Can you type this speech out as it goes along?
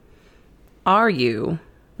are you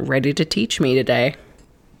ready to teach me today?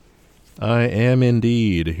 I am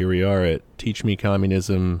indeed. Here we are at Teach Me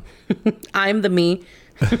Communism. I'm the me.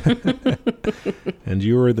 And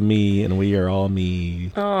you are the me, and we are all me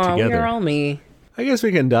together. We are all me. I guess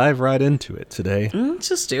we can dive right into it today. Let's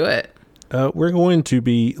just do it. We're going to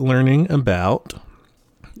be learning about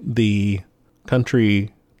the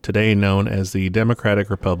country today known as the Democratic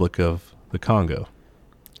Republic of the Congo.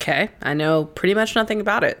 Okay, I know pretty much nothing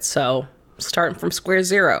about it, so starting from square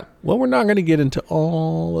zero. Well, we're not going to get into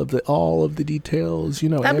all of the details. You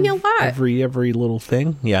know, that'd be a lot. Every little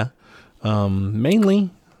thing. Yeah. Mainly,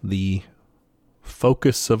 the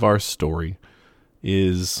focus of our story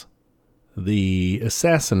is the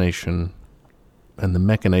assassination and the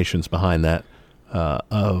machinations behind that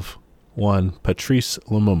of one Patrice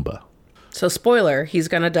Lumumba. So, spoiler, he's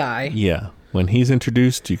going to die. Yeah. When he's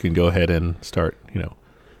introduced, you can go ahead and start,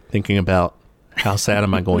 thinking about how sad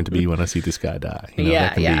am I going to be when I see this guy die.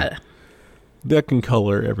 That can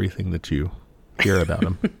color everything that you hear about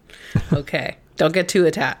him. Okay. Don't get too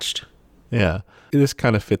attached. Yeah. This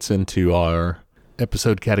kind of fits into our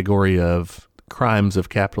episode category of crimes of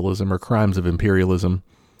capitalism or crimes of imperialism.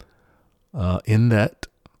 In that,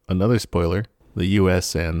 another spoiler, the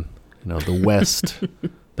U.S. and the West,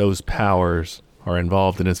 those powers are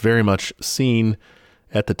involved, and it's very much seen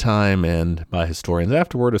at the time and by historians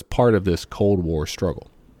afterward as part of this Cold War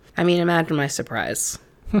struggle. I mean, imagine my surprise.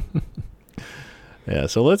 Yeah,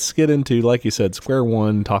 so let's get into, like you said, square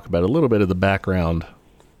one, talk about a little bit of the background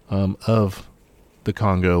of the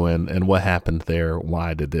Congo and what happened there.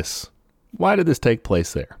 Why did this take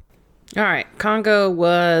place there? All right, Congo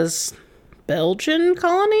was Belgian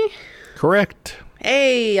colony? Correct.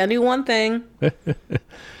 Hey, I knew one thing.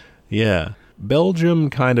 Yeah. Belgium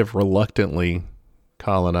kind of reluctantly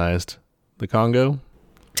colonized the Congo.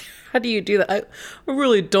 How do you do that? I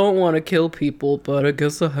really don't want to kill people, but I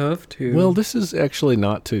guess I have to. Well, this is actually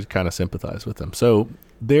not to kind of sympathize with them. So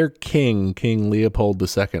their king, King Leopold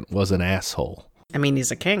II, was an asshole. I mean, he's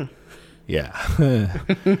a king. Yeah.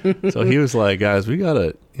 So he was like, guys, we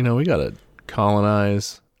gotta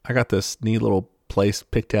colonize. I got this neat little place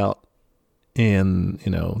picked out in,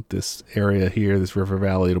 this area here, this river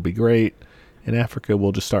valley. It'll be great. In Africa,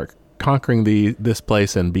 we'll just start conquering this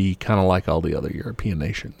place and be kind of like all the other European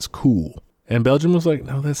nations. Cool. And Belgium was like,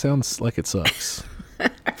 no, that sounds like it sucks. I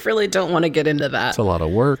really don't want to get into that. It's a lot of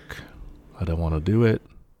work. I don't want to do it.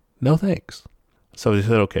 No thanks. So he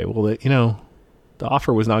said, okay, well, the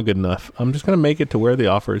offer was not good enough. I'm just going to make it to where the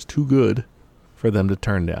offer is too good for them to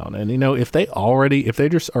turn down. And, if they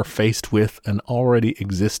just are faced with an already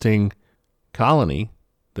existing colony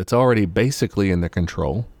that's already basically in their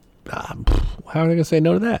control, how are they going to say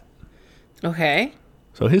no to that? Okay.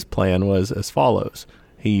 So his plan was as follows.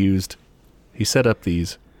 He set up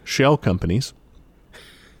these shell companies.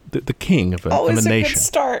 The king of a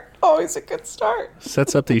nation. Always a good start.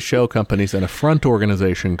 Sets up these shell companies and a front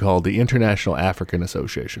organization called the International African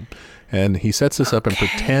Association. And he sets this up and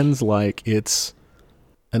pretends like it's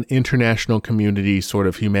an international community sort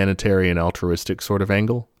of humanitarian altruistic sort of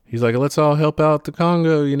angle. He's like, let's all help out the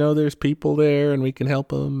Congo. There's people there and we can help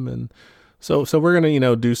them. And so we're going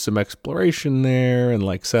to, do some exploration there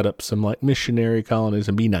and set up some missionary colonies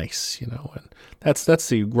and be nice, and that's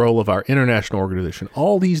the role of our international organization.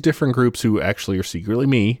 All these different groups who actually are secretly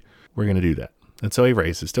me, we're going to do that. And so he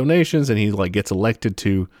raises donations and he gets elected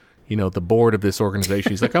to, the board of this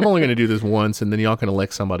organization. He's like, I'm only going to do this once and then y'all can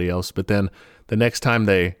elect somebody else. But then the next time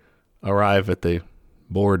they arrive at the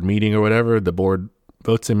board meeting or whatever, the board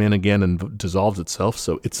votes him in again and dissolves itself.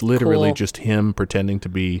 So it's literally just him pretending to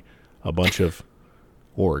be a bunch of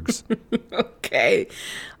orgs. Okay.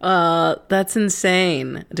 That's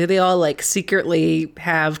insane. Do they all secretly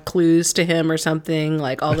have clues to him or something?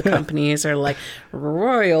 All the companies are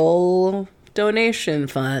Royal Donation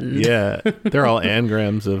Fund. Yeah. They're all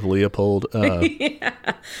anagrams of Leopold.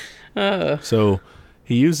 Yeah. So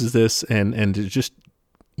he uses this and just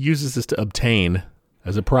uses this to obtain,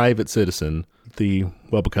 as a private citizen,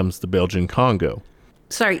 what becomes the Belgian Congo.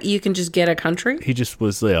 Sorry, you can just get a country? He just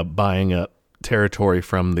was buying up territory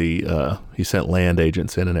from he sent land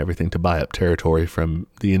agents in and everything to buy up territory from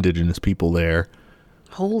the indigenous people there.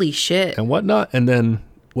 Holy shit. And whatnot. And then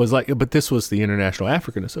was but this was the International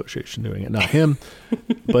African Association doing it, not him.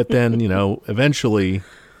 But then, eventually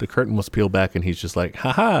the curtain was peeled back and he's just like,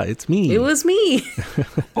 haha, it's me. It was me.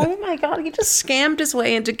 Oh my God, he just scammed his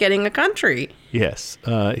way into getting a country. Yes.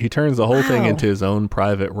 He turns the whole thing into his own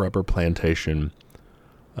private rubber plantation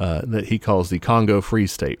that he calls the Congo Free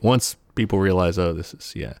State. Once people realize, this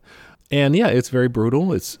is, And yeah, it's very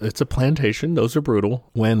brutal. It's a plantation. Those are brutal.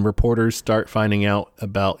 When reporters start finding out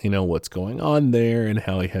about, what's going on there and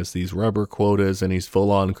how he has these rubber quotas and he's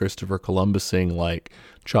full on Christopher Columbusing, like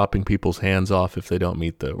chopping people's hands off if they don't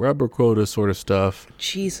meet the rubber quota sort of stuff.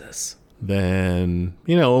 Jesus. Then,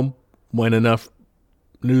 when enough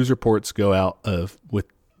news reports go out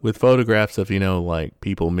with photographs of, like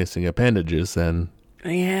people missing appendages, then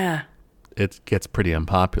yeah, it gets pretty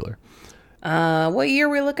unpopular. What year are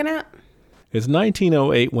we looking at? It's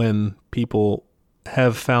 1908 when people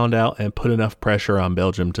have found out and put enough pressure on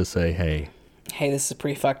Belgium to say, hey, this is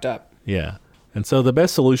pretty fucked up. Yeah. And so the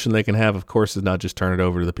best solution they can have, of course, is not just turn it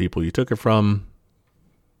over to the people you took it from,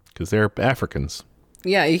 because they're Africans.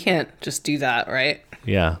 Yeah, you can't just do that, right?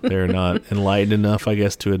 Yeah, they're not enlightened enough, I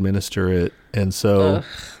guess, to administer it. And so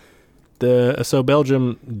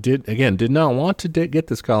Belgium did not want to get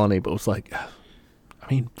this colony, but was like,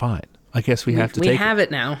 fine. I guess we have to take it. We have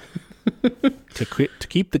it now. To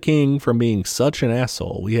keep the king from being such an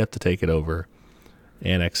asshole, we have to take it over,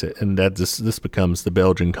 annex it, and that this becomes the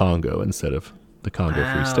Belgian Congo instead of the Congo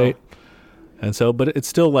Free State. And so, but it's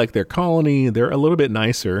still like their colony. They're a little bit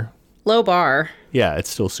nicer. Low bar. Yeah, it's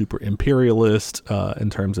still super imperialist in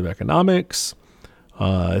terms of economics.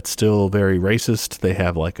 It's still very racist. They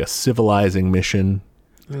have like a civilizing mission,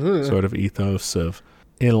 sort of ethos of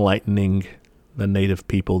enlightening the native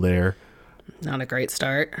people there. Not a great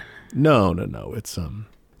start. No. It's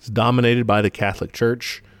dominated by the Catholic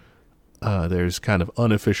Church. There's kind of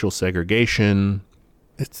unofficial segregation.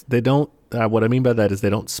 What I mean by that is they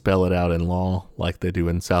don't spell it out in law like they do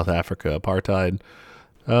in South Africa apartheid.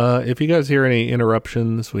 If you guys hear any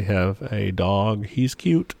interruptions, we have a dog. He's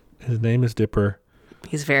cute. His name is Dipper.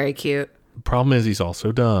 He's very cute. The problem is he's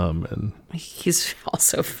also dumb, and he's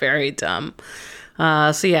also very dumb.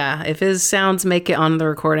 So yeah, if his sounds make it on the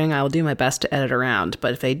recording, I will do my best to edit around.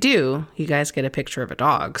 But if they do, you guys get a picture of a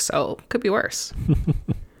dog, so it could be worse.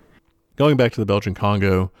 Going back to the Belgian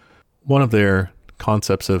Congo, one of their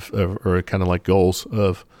concepts or kind of like goals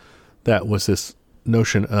of that was this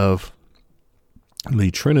notion of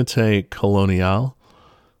the Trinité coloniale,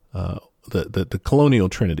 the colonial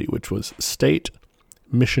trinity, which was state,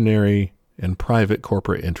 missionary, and private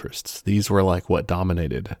corporate interests. These were like what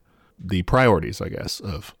dominated the priorities, I guess,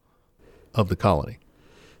 of the colony.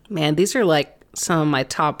 Man, these are like some of my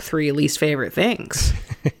top 3 least favorite things.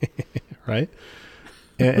 Right?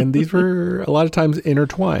 And these were a lot of times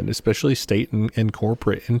intertwined, especially state and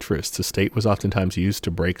corporate interests. The state was oftentimes used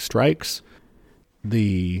to break strikes.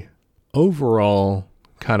 The overall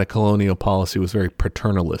kind of colonial policy was very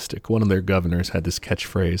paternalistic. One of their governors had this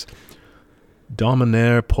catchphrase,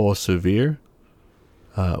 "Dominer pour servir,"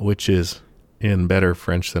 which is in better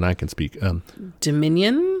French than I can speak.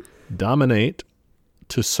 Dominion? Dominate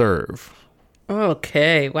to serve.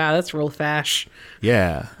 Okay. Wow, that's real fash.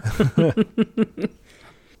 Yeah.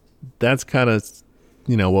 That's kind of,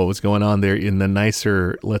 what was going on there in the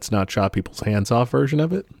nicer, let's not chop people's hands off version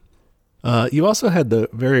of it. You also had the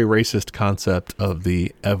very racist concept of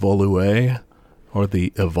the évolués, or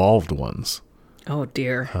the evolved ones. Oh,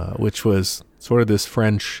 dear. Which was sort of this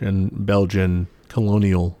French and Belgian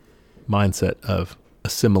colonial mindset of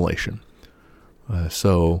assimilation.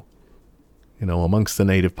 So, amongst the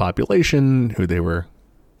native population who they were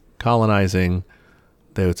colonizing,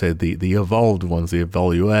 they would say the evolved ones, the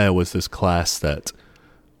évolués, was this class that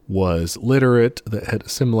was literate, that had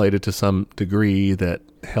assimilated to some degree, that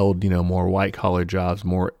held, more white-collar jobs,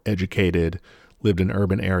 more educated, lived in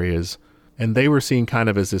urban areas. And they were seen kind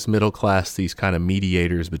of as this middle class, these kind of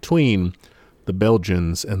mediators between the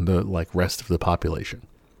Belgians and the rest of the population.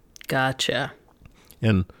 Gotcha.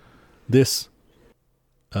 And this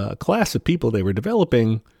class of people they were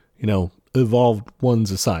developing, evolved ones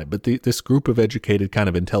aside. But this group of educated kind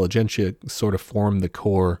of intelligentsia sort of formed the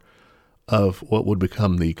core of what would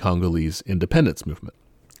become the Congolese independence movement.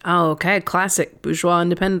 Oh, okay. Classic bourgeois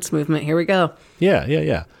independence movement. Here we go.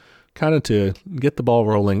 Yeah. Kind of to get the ball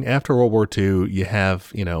rolling. After World War II, you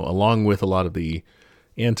have, along with a lot of the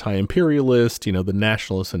anti-imperialist, the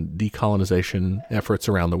nationalist and decolonization efforts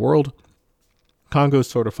around the world, Congo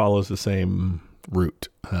sort of follows the same route,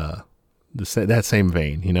 that same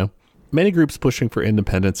vein, Many groups pushing for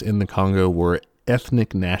independence in the Congo were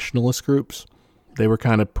ethnic nationalist groups. They were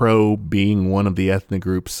kind of pro being one of the ethnic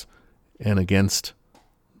groups and against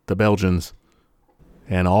the Belgians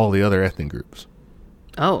and all the other ethnic groups.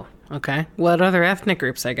 Oh, okay. What other ethnic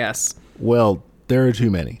groups, I guess? Well, there are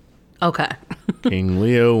too many. Okay. King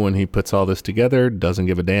Leo, when he puts all this together, doesn't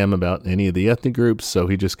give a damn about any of the ethnic groups, so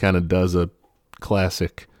he just kind of does a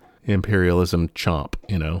classic imperialism chomp,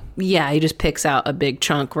 you know? Yeah, he just picks out a big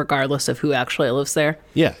chunk regardless of who actually lives there.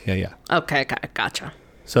 Yeah. Okay, gotcha.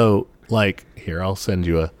 So, like, here, I'll send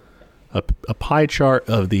you a pie chart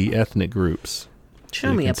of the ethnic groups.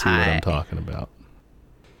 Show me a See what pie. I'm talking about.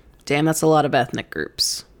 Damn, that's a lot of ethnic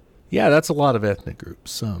groups. Yeah, that's a lot of ethnic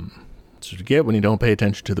groups. That's what you get when you don't pay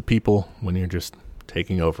attention to the people, when you're just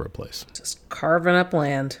taking over a place. Just carving up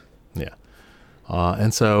land. Yeah.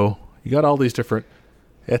 And so you got all these different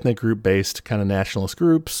ethnic group-based kind of nationalist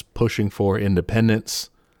groups pushing for independence.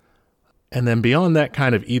 And then beyond that,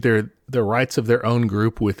 kind of either the rights of their own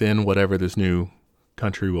group within whatever this new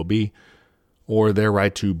country will be, or their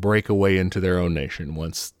right to break away into their own nation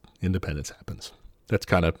once independence happens. That's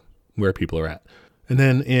kind of where people are at. And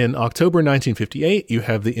then in October 1958, you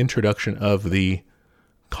have the introduction of the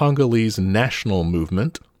Congolese National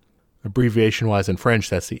Movement. Abbreviation-wise in French,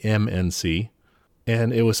 that's the MNC.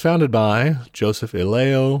 And it was founded by Joseph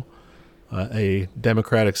Ileo, a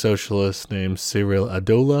democratic socialist named Cyril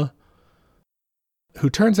Adoula, who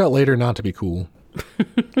turns out later not to be cool.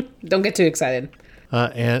 Don't get too excited.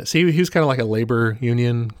 And see, he was kind of like a labor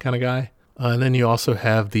union kind of guy. And then you also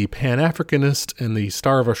have the Pan-Africanist and the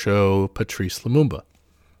star of our show, Patrice Lumumba.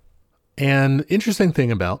 And interesting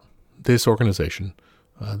thing about this organization,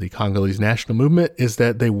 the Congolese National Movement, is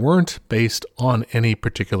that they weren't based on any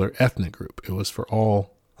particular ethnic group. It was for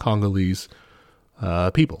all Congolese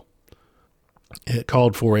people. It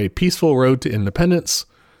called for a peaceful road to independence,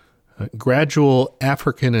 gradual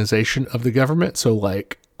Africanization of the government, so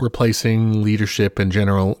like replacing leadership and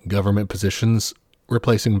general government positions,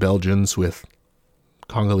 replacing Belgians with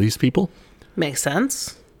Congolese people. Makes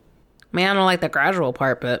sense. Man, I don't like the gradual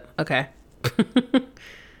part, but okay.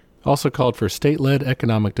 Also called for state-led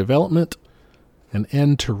economic development, an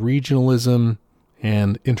end to regionalism,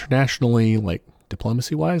 and internationally, like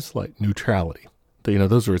diplomacy-wise, like neutrality. So, you know,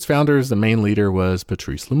 those were its founders. The main leader was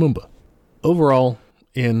Patrice Lumumba. Overall,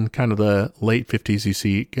 in kind of the late 50s, you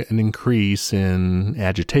see an increase in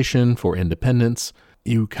agitation for independence.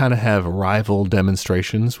 You kind of have rival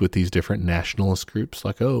demonstrations with these different nationalist groups,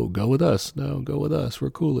 like, oh, go with us. No, go with us. We're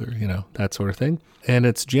cooler, you know, that sort of thing. And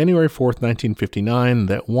it's January 4th, 1959,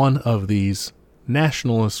 that one of these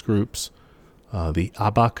nationalist groups, the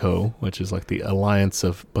ABACO, which is like the Alliance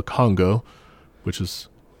of Bakongo, which is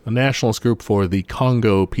a nationalist group for the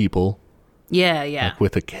Congo people. Yeah. Like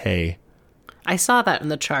with a K. I saw that in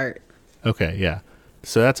the chart. Okay, yeah.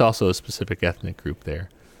 So that's also a specific ethnic group there.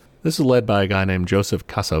 This is led by a guy named Joseph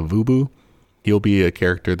Kasavubu. He'll be a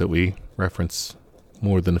character that we reference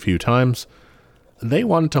more than a few times. They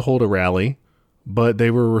wanted to hold a rally, but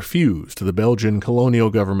they were refused. The Belgian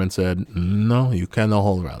colonial government said, no, you cannot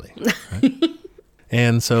hold a rally. Right?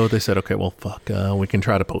 And so they said, okay, well, fuck, we can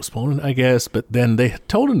try to postpone it, I guess. But then they had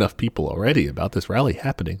told enough people already about this rally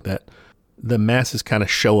happening that the masses kind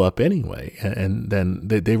of show up anyway. And then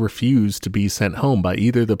they refuse to be sent home by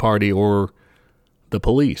either the party or the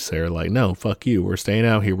police. They're like, no, fuck you. We're staying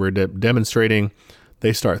out here. We're demonstrating.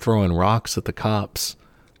 They start throwing rocks at the cops.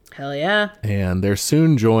 Hell yeah. And they're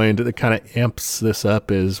soon joined. It kind of amps this up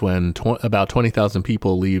is when about 20,000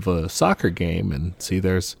 people leave a soccer game and see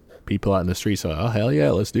there's people out in the street. So, oh, hell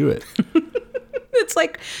yeah, let's do it. It's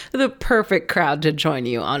like the perfect crowd to join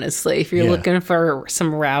you, honestly. If you're looking for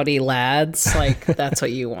some rowdy lads, like that's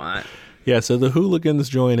what you want. Yeah, so the hooligans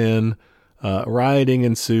join in. Rioting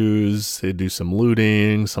ensues. They do some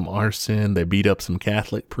looting, some arson. They beat up some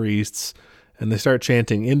Catholic priests, and they start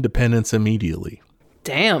chanting independence immediately.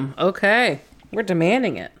 Damn. Okay. We're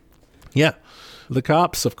demanding it. Yeah. The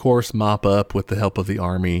cops, of course, mop up with the help of the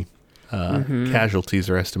army. Casualties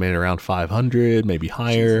are estimated around 500, maybe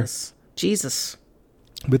higher. Jesus.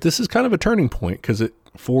 But this is kind of a turning point because it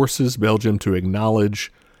forces Belgium to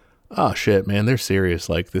acknowledge, oh, shit, man, they're serious.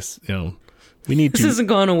 Like this, you know. We need this isn't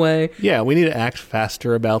going away. Yeah, we need to act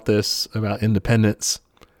faster about this, about independence.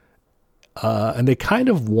 And they kind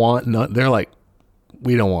of they're like,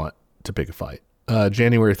 we don't want to pick a fight.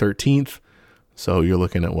 January 13th, so you're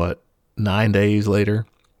looking at 9 days later,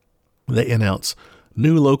 they announce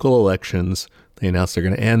new local elections. They announce they're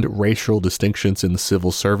going to end racial distinctions in the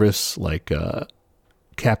civil service, like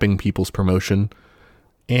capping people's promotion,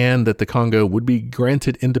 and that the Congo would be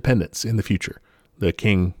granted independence in the future. The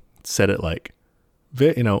king said it like,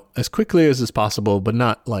 you know, as quickly as is possible, but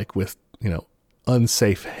not like with, you know,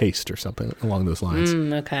 unsafe haste or something along those lines.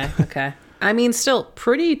 Okay. I mean, still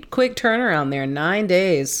pretty quick turnaround there. 9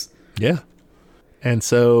 days. Yeah. And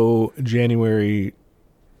so January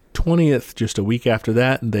 20th, just a week after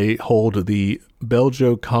that, they hold the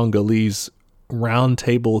Belgio-Congolese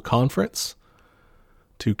Roundtable Conference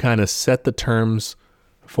to kind of set the terms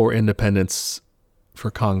for independence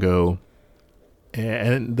for Congo.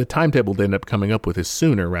 And the timetable they end up coming up with is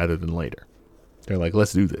sooner rather than later. They're like,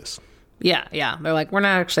 let's do this. Yeah. They're like, we're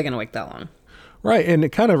not actually going to wait that long. Right. And it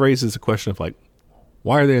kind of raises the question of like,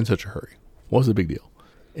 why are they in such a hurry? What's the big deal?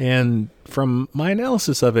 And from my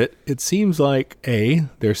analysis of it, it seems like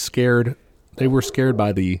they're scared. They were scared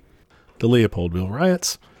by the Leopoldville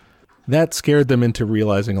riots. That scared them into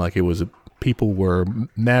realizing like people were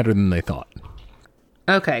madder than they thought.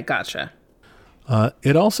 Okay, gotcha.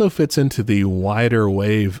 It also fits into the wider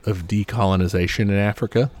wave of decolonization in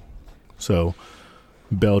Africa. So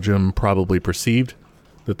Belgium probably perceived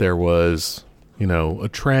that there was, a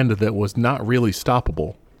trend that was not really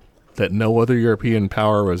stoppable, that no other European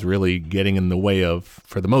power was really getting in the way of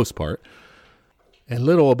for the most part. And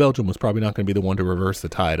little old Belgium was probably not going to be the one to reverse the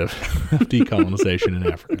tide of decolonization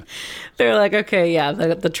in Africa. They're like, okay, yeah,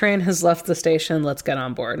 the train has left the station. Let's get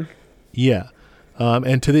on board. Yeah.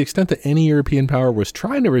 And to the extent that any European power was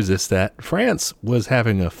trying to resist that, France was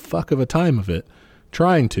having a fuck of a time of it,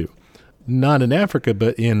 trying to. Not in Africa,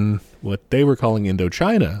 but in what they were calling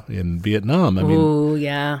Indochina, in Vietnam. Ooh,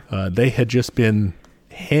 yeah. They had just been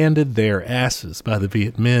handed their asses by the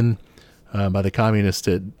Viet Minh, by the communists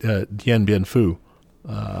at Dien Bien Phu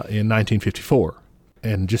in 1954.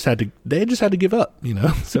 And they just had to give up,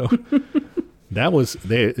 So that was,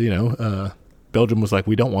 Belgium was like,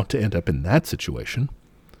 we don't want to end up in that situation.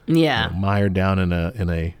 Yeah. Mired down in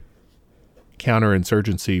a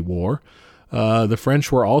counterinsurgency war. The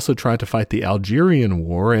French were also trying to fight the Algerian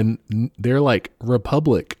War, and their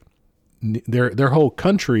republic, their whole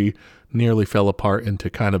country nearly fell apart into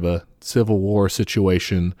kind of a civil war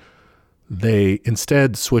situation. They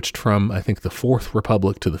instead switched from, I think, the Fourth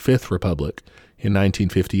Republic to the Fifth Republic in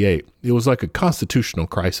 1958. It was like a constitutional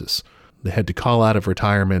crisis. They had to call out of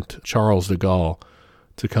retirement Charles de Gaulle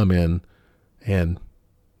to come in and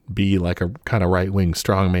be like a kind of right-wing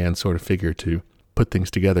strongman sort of figure to put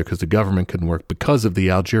things together because the government couldn't work because of the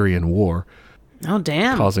Algerian War. Oh,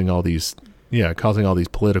 damn. Causing all these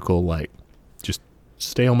political, just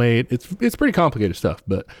stalemate. It's pretty complicated stuff,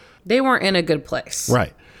 but they weren't in a good place.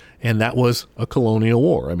 Right. And that was a colonial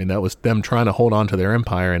war. I mean, that was them trying to hold on to their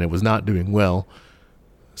empire, and it was not doing well.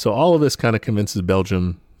 So all of this kind of convinces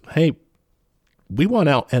Belgium, hey, we want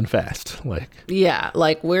out and fast.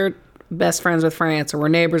 We're best friends with France, or we're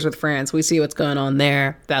neighbors with France. We see what's going on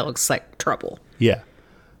there. That looks like trouble. Yeah.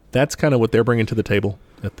 That's kind of what they're bringing to the table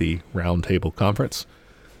at the Round Table Conference.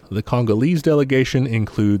 The Congolese delegation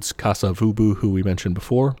includes Kasavubu, who we mentioned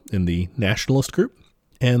before, in the nationalist group,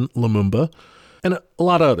 and Lumumba, and a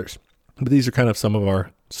lot of others. But these are kind of some of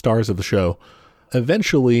our stars of the show.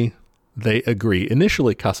 Eventually, they agree.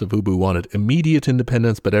 Initially, Kasavubu wanted immediate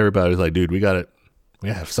independence, but everybody was like, dude, we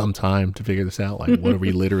have some time to figure this out. Like, what are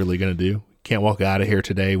we literally going to do? Can't walk out of here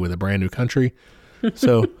today with a brand new country.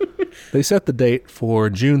 So they set the date for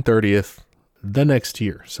June 30th the next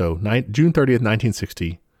year. So June 30th,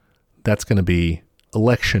 1960, that's going to be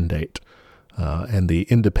election date and the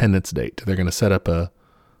independence date. They're going to set up a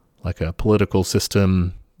political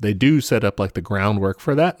system. They do set up the groundwork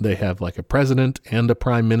for that. They have a president and a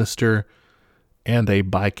prime minister and a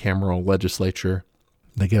bicameral legislature.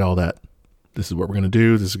 They get all that. This is what we're going to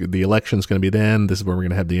do. The election's going to be then. This is where we're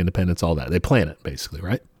going to have the independence, all that. They plan it, basically,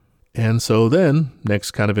 right? And so then,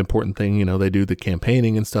 next kind of important thing, they do the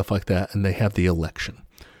campaigning and stuff like that, and they have the election.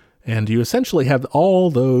 And you essentially have all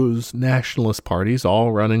those nationalist parties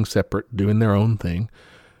all running separate, doing their own thing.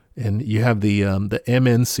 And you have the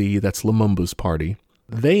MNC, that's Lumumba's party.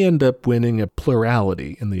 They end up winning a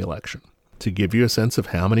plurality in the election. To give you a sense of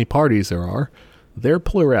how many parties there are, their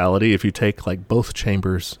plurality, if you take both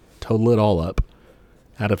chambers, total it all up,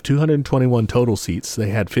 out of 221 total seats, they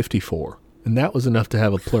had 54. And that was enough to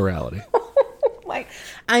have a plurality.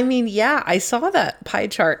 I saw that pie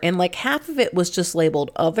chart, and half of it was just labeled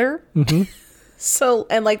other. Mm-hmm. So,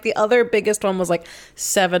 and the other biggest one was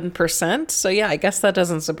 7%. So yeah, I guess that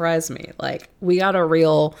doesn't surprise me. We got a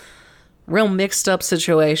real mixed up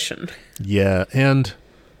situation. Yeah. And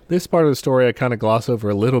this part of the story I kind of gloss over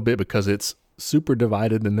a little bit because it's super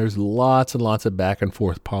divided and there's lots and lots of back and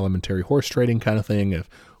forth parliamentary horse trading kind of thing of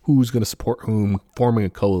who's going to support whom, forming a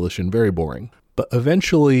coalition. Very boring. But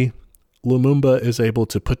eventually Lumumba is able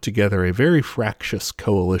to put together a very fractious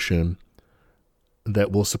coalition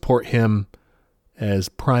that will support him as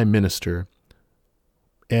prime minister,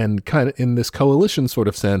 and kind of in this coalition sort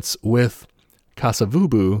of sense with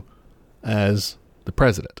Kasavubu as the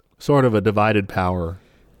president. Sort of a divided power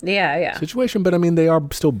situation. But they are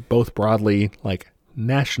still both broadly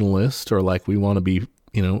nationalist, or we want to be,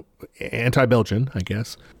 anti-Belgian, I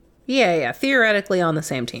guess. Yeah. Theoretically on the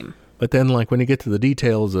same team. But then when you get to the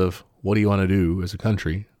details of what do you want to do as a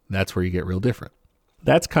country? That's where you get real different.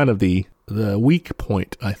 That's kind of the weak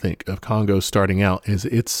point, I think, of Congo starting out, is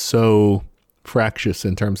it's so fractious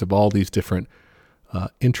in terms of all these different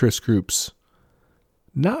interest groups.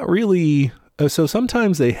 Not really. So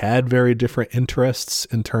sometimes they had very different interests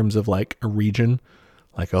in terms of like a region,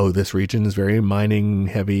 like, oh, this region is very mining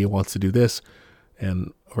heavy, wants to do this,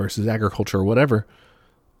 and versus agriculture or whatever.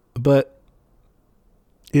 But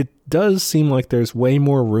it does seem like there's way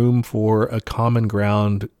more room for a common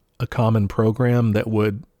ground, a common program that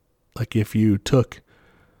would, like, if you took,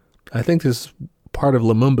 I think this is part of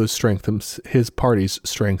Lumumba's strength, his party's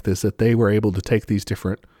strength, is that they were able to take these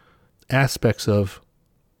different aspects of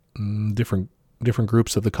different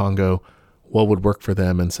groups of the Congo, what would work for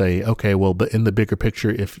them, and say, okay, well, but in the bigger picture,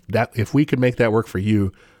 if we could make that work for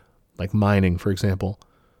you, like mining, for example,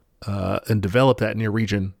 and develop that in your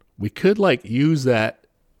region, we could like use that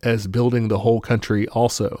as building the whole country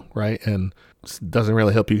also, right? And it doesn't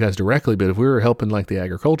really help you guys directly, but if we were helping like the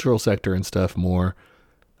agricultural sector and stuff more,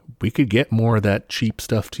 we could get more of that cheap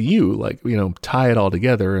stuff to you, like, tie it all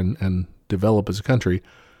together and develop as a country.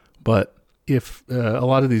 But if a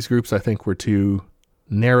lot of these groups, I think, were too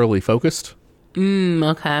narrowly focused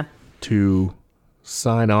okay, to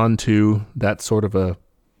sign on to that sort of a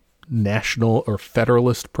national or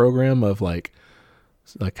federalist program of like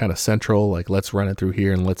kind of central, like, let's run it through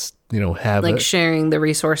here and let's, have like sharing the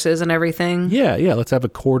resources and everything. Yeah. Let's have a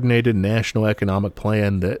coordinated national economic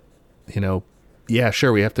plan that,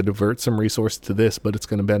 sure, we have to divert some resource to this, but it's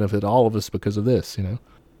going to benefit all of us because of this,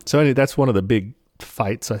 So anyway, that's one of the big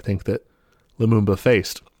fights, I think, that Lumumba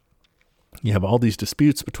faced. You have all these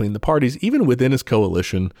disputes between the parties. Even within his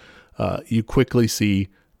coalition, you quickly see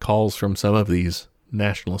calls from some of these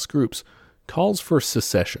nationalist groups, calls for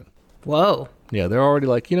secession. Whoa. Yeah, they're already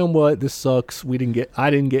like, you know what, this sucks. I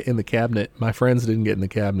didn't get in the cabinet. My friends didn't get in the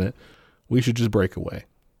cabinet. We should just break away.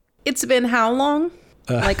 It's been how long?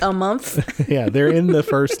 Like a month? Yeah, they're in the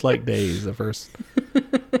first days, the first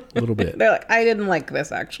little bit. They're like, I didn't like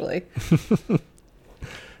this, actually.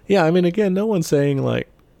 Yeah, I mean, again, no one's saying like,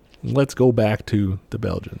 let's go back to the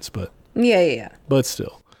Belgians, but yeah. But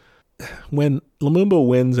still, when Lumumba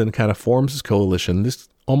wins and kind of forms his coalition, this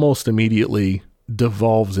almost immediately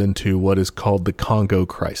devolves into what is called the Congo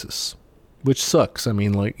crisis, which sucks. I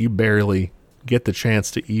mean, like, you barely get the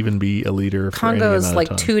chance to even be a leader. Congo is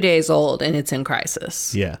like 2 days old and it's in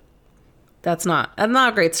crisis. Yeah. That's not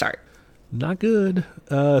a great start. Not good.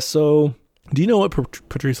 So do you know what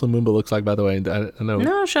Patrice Lumumba looks like, by the way? I know.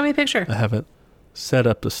 No, show me a picture. I haven't set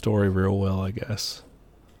up the story real well, I guess.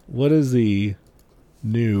 What is the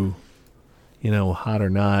new, hot or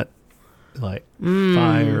not, like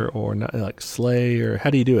fire or not, like slay, or how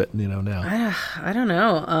do you do it, now? I don't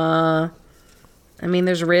know. I mean,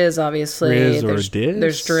 there's Riz, obviously. Riz there's, or Diz?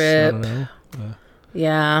 There's Drip. I don't know.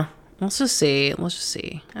 Yeah. Let's just see.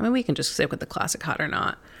 I mean, we can just stick with the classic hot or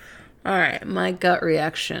not. All right. My gut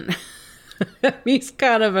reaction. He's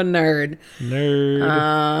kind of a nerd.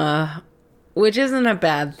 Which isn't a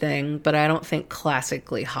bad thing, but I don't think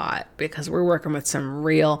classically hot, because we're working with some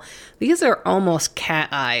real... These are almost cat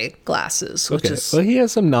eye glasses. Which is, well, he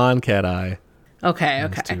has some non-cat eye. Okay.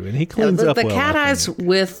 Too, and he cleans up the well. cat eyes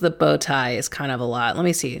with the bow tie is kind of a lot. Let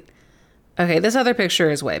me see. Okay, this other picture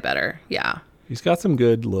is way better. Yeah. He's got some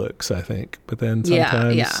good looks, I think. But then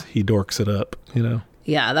sometimes he dorks it up,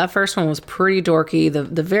 Yeah, that first one was pretty dorky.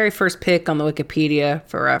 The very first pic on the Wikipedia,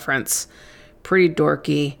 for reference, pretty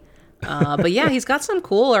dorky. But yeah, he's got some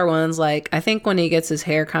cooler ones. Like, I think when he gets his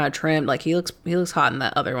hair kind of trimmed, like he looks hot in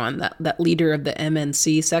that other one. That leader of the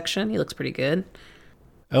MNC section, he looks pretty good.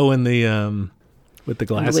 Oh, and the with the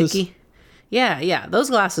glasses. The wiki. Yeah,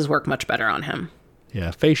 those glasses work much better on him.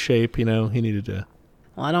 Yeah, face shape. He needed to.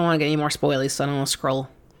 Well, I don't want to get any more spoilies, so I don't want to scroll.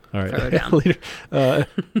 All right. Further down.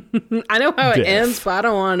 I know how it ends, but I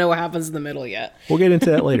don't want to know what happens in the middle yet. We'll get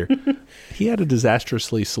into that later. He had a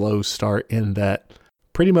disastrously slow start in that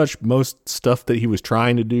pretty much most stuff that he was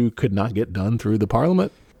trying to do could not get done through the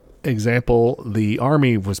parliament. Example, the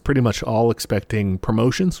army was pretty much all expecting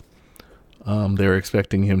promotions. They were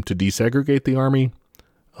expecting him to desegregate the army.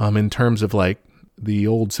 In terms of like the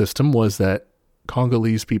old system was that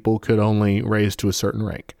Congolese people could only raise to a certain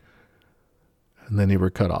rank. And then they were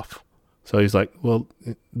cut off. So he's like, well,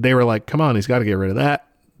 they were like, come on, he's got to get rid of that.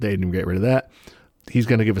 They didn't get rid of that. He's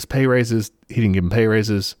going to give us pay raises. He didn't give them pay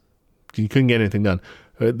raises. He couldn't get anything done.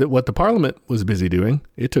 What the parliament was busy doing,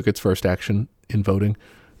 it took its first action in voting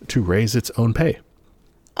to raise its own pay.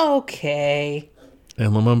 Okay.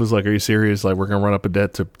 And Lumumba's like, are you serious? Like, we're going to run up a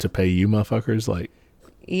debt to pay you motherfuckers? Like,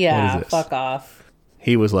 yeah, fuck off.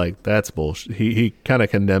 he was like, that's bullshit. He kind of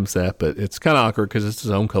condemns that, but it's kind of awkward because it's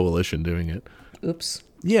his own coalition doing it. Oops.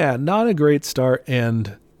 Yeah, not a great start,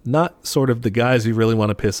 and not sort of the guys you really want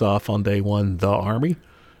to piss off on day one, the army.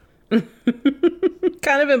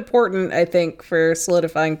 Kind of important, I think, for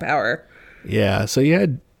solidifying power. Yeah, so you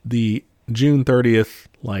had the June 30th,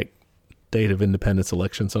 like, date of independence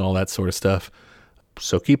elections and all that sort of stuff.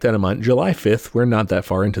 So keep that in mind. July 5th, we're not that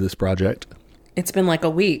far into this project. It's been like a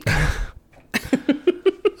week.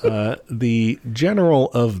 The general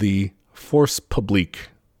of the Force Publique,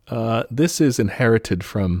 this is inherited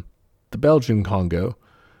from the Belgian Congo.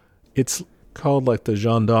 It's called like the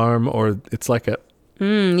gendarme, or it's like a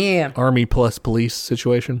army plus police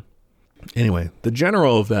situation. Anyway, the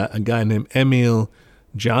general of that, a guy named Emile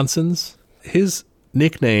Johnsons, his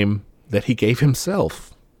nickname that he gave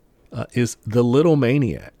himself is the Little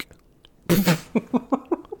Maniac.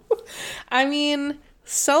 I mean,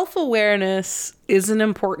 self-awareness is an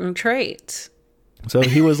important trait. So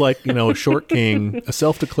he was like, a short king, a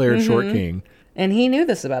self-declared short king. And he knew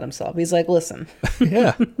this about himself. He's like, listen.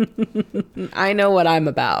 Yeah. I know what I'm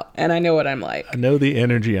about, and I know what I'm like. I know the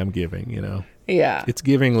energy I'm giving, Yeah. It's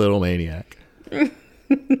giving Little Maniac.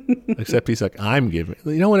 Except he's like, I'm giving.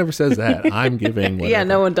 No one ever says that. I'm giving whatever. Yeah,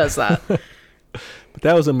 no one does that. But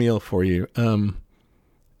that was a meal for you.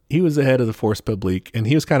 He was the head of the Force Publique, and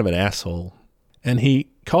he was kind of an asshole. And he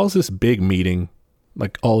calls this big meeting,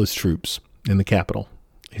 like all his troops in the capital.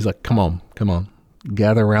 He's like, come on.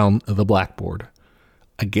 Gather around the blackboard.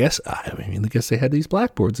 I guess they had these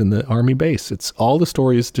blackboards in the army base. It's all the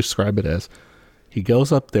stories describe it as. He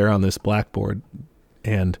goes up there on this blackboard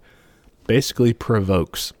and basically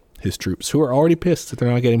provokes his troops, who are already pissed that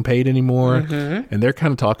they're not getting paid anymore. Mm-hmm. And they're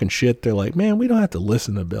kind of talking shit. They're like, man, we don't have to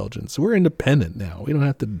listen to Belgians. We're independent now. We don't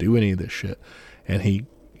have to do any of this shit. And he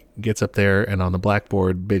gets up there, and on the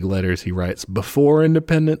blackboard, big letters, he writes, before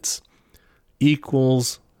independence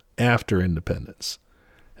equals after independence.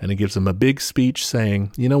 And he gives them a big speech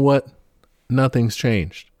saying, you know what? Nothing's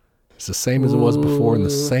changed. It's the same as it was before, and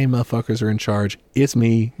the same motherfuckers are in charge. It's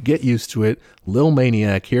me. Get used to it. Lil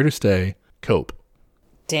Maniac, here to stay. Cope.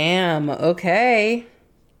 Damn, okay.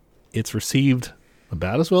 It's received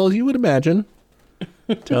about as well as you would imagine.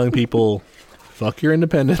 Telling people, fuck your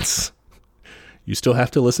independence. You still have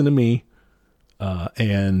to listen to me.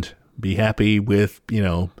 And be happy with,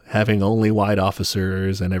 having only white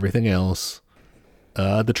officers and everything else.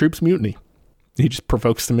 The troops mutiny. He just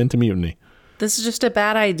provokes them into mutiny. This is just a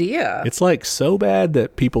bad idea. It's like so bad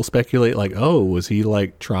that people speculate like, oh, was he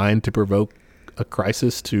like trying to provoke a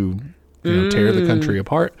crisis to tear the country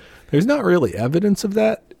apart? There's not really evidence of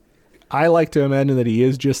that. I like to imagine that he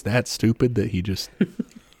is just that stupid that he just...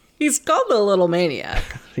 He's called the Little Maniac.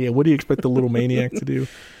 Yeah, what do you expect the Little Maniac to do?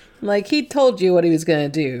 Like, he told you what he was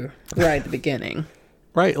going to do right at the beginning.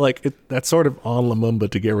 Right, like, that's sort of on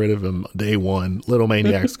Lumumba to get rid of him day one. Little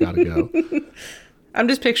Maniac's got to go. I'm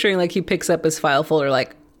just picturing, like, he picks up his file folder,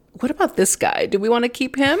 like, what about this guy? Do we want to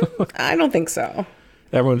keep him? I don't think so.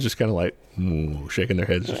 Everyone's just kind of like, shaking their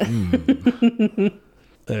heads. Just,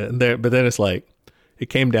 but then it's like, it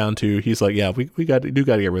came down to, he's like, yeah, we got to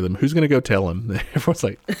get rid of him. Who's going to go tell him? Everyone's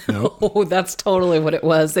like, no. Oh, that's totally what it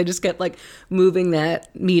was. They just kept like moving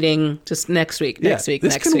that meeting just next week. This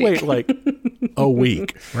can wait like a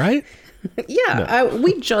week, right? Yeah, no.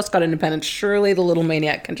 We just got independence. Surely the Little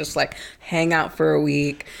Maniac can just like hang out for a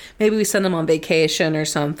week. Maybe we send him on vacation or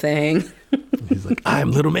something. He's like,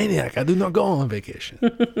 I'm Little Maniac. I do not go on vacation.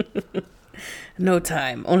 No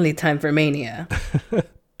time. Only time for mania.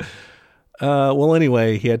 Well,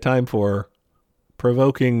 anyway, he had time for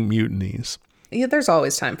provoking mutinies. Yeah, there's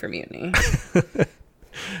always time for mutiny.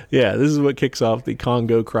 Yeah, this is what kicks off the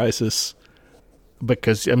Congo crisis.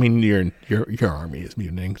 Because, I mean, your army is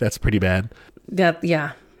mutinying. That's pretty bad.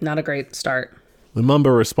 Yeah, not a great start.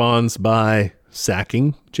 Lumumba responds by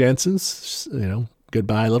sacking Jansen's,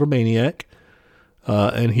 goodbye, Little Maniac.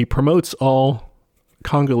 And he promotes all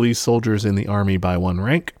Congolese soldiers in the army by one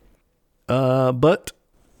rank. But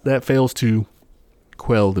that fails to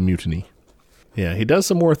quell the mutiny. Yeah, he does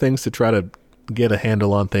some more things to try to get a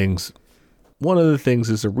handle on things. One of the things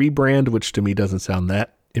is a rebrand, which to me doesn't sound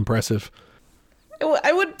that impressive.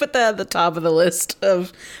 I would put that at the top of the list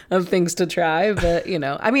of things to try, but,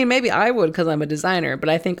 I mean, maybe I would because I'm a designer, but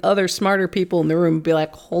I think other smarter people in the room would be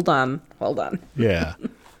like, hold on. Yeah,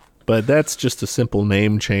 but that's just a simple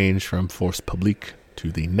name change from Force Publique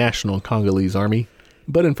to the National Congolese Army,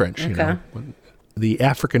 but in French, okay. The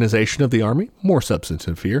Africanization of the army, more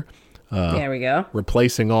substantive here. There we go.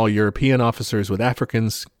 Replacing all European officers with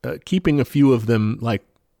Africans, keeping a few of them, like,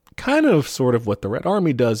 kind of sort of what the Red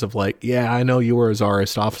Army does of like, yeah, I know you were a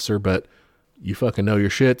Tsarist officer, but you fucking know your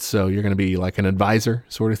shit, so you're going to be like an advisor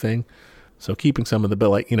sort of thing. So keeping some of the,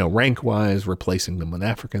 like, rank-wise, replacing them with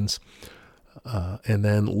Africans. And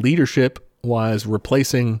then leadership-wise,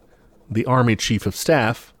 replacing the army chief of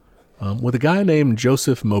staff with a guy named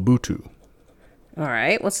Joseph Mobutu. All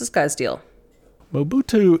right. What's this guy's deal?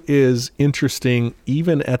 Mobutu is interesting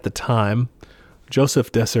even at the time.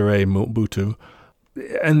 Joseph Desiré Mobutu.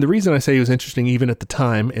 And the reason I say he was interesting even at the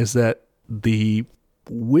time is that the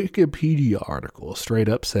Wikipedia article straight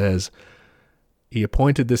up says he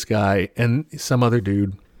appointed this guy and some other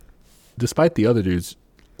dude, despite the other dude's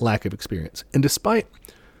lack of experience, and despite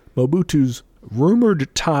Mobutu's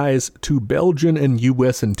rumored ties to Belgian and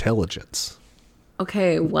U.S. intelligence.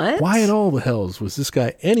 Okay, what? Why in all the hells was this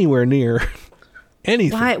guy anywhere near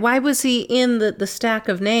anything? Why was he in the stack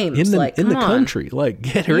of names? In the country? Like,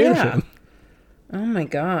 get rid of him. Oh my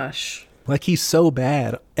gosh. Like, he's so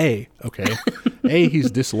bad. A,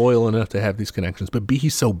 he's disloyal enough to have these connections, but B,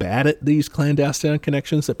 he's so bad at these clandestine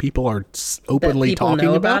connections that people are openly that people talking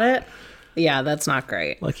know about it. Yeah, that's not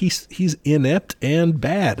great. Like, he's inept and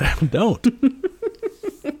bad. Don't.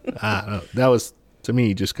 I don't know. That was, to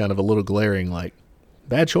me, just kind of a little glaring, like,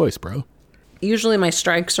 bad choice, bro. Usually my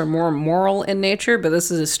strikes are more moral in nature, but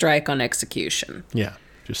this is a strike on execution. Yeah,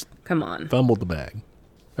 just come on, fumbled the bag.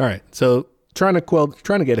 All right, so trying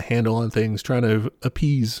to get a handle on things, trying to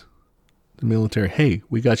appease the military. Hey,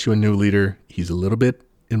 we got you a new leader. He's a little bit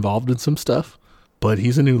involved in some stuff, but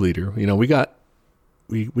he's a new leader. We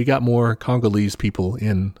got more Congolese people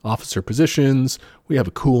in officer positions. We have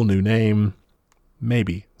a cool new name.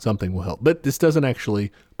 Maybe something will help, but this doesn't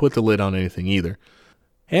actually put the lid on anything either.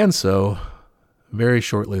 And so, very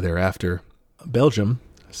shortly thereafter, Belgium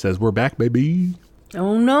says, "We're back, baby."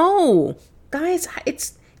 Oh no, guys!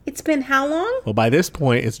 It's been how long? Well, by this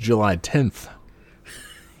point, it's July 10th.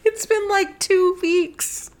 It's been like 2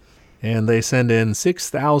 weeks. And they send in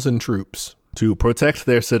 6,000 troops to protect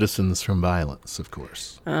their citizens from violence, of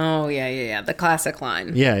course. Oh, yeah. The classic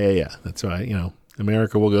line. Yeah. That's right.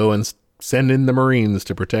 America will go and send in the Marines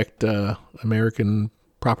to protect American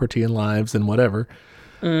property and lives and whatever.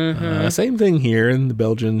 Mm-hmm. Same thing here, and the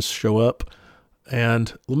Belgians show up.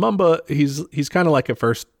 And Lumumba, he's kind of like at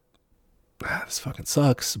first, this fucking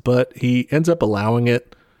sucks, but he ends up allowing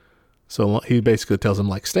it. So he basically tells him,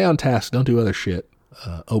 like, stay on task, don't do other shit.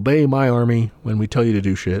 Obey my army when we tell you to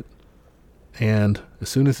do shit. And as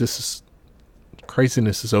soon as this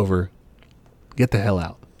craziness is over, get the hell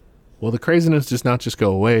out. Well, the craziness does not just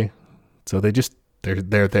go away. So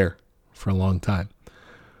they're there for a long time.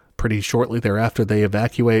 Pretty shortly thereafter, they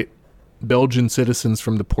evacuate Belgian citizens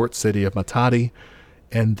from the port city of Matadi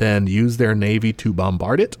and then use their navy to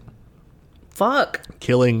bombard it. Fuck.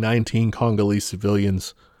 Killing 19 Congolese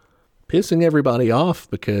civilians, pissing everybody off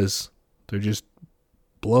because they're just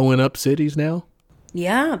blowing up cities now.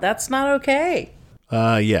 Yeah, that's not okay.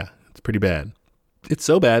 Yeah, it's pretty bad. It's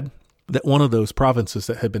so bad that one of those provinces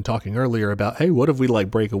that had been talking earlier about, hey, what if we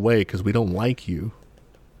like break away because we don't like you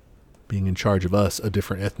being in charge of us, a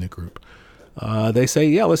different ethnic group. They say,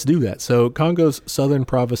 yeah, let's do that. So Congo's southern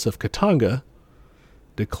province of Katanga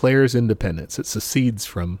declares independence. It secedes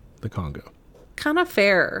from the Congo. Kind of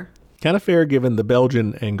fair. Kind of fair given the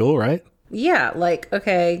Belgian angle, right? Yeah, like,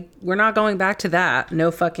 okay, we're not going back to that.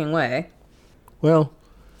 No fucking way. Well,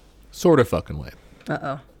 sort of fucking way.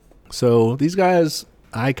 Uh-oh. So these guys,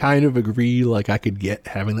 I kind of agree, like I could get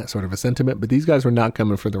having that sort of a sentiment, but these guys were not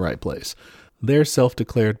coming from the right place. Their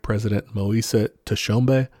self-declared president, Moise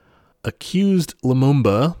Tshombe, accused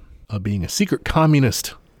Lumumba of being a secret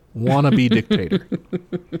communist wannabe dictator.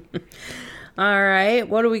 All right,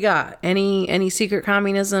 what do we got? Any secret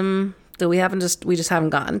communism that we just haven't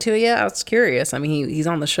gotten to yet? I was curious. I mean, he's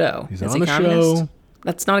on the show. He's on the show.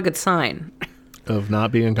 That's not a good sign. Of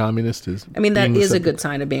not being a communist is... I mean, that is a good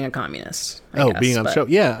sign of being a communist. I guess, being on the show.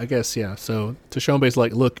 Yeah, I guess, yeah. So Tshombe's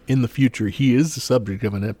like, look, in the future, he is the subject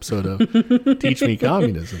of an episode of Teach Me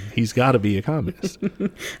Communism. He's got to be a communist.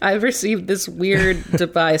 I've received this weird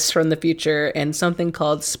device from the future and something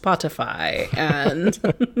called Spotify. And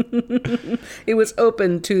it was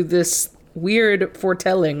open to this weird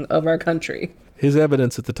foretelling of our country. His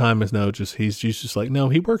evidence at the time is he's just like, no,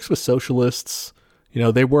 he works with socialists.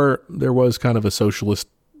 There was kind of a small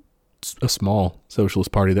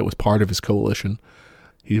socialist party that was part of his coalition.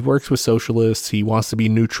 He works with socialists. He wants to be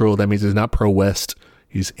neutral. That means he's not pro-West.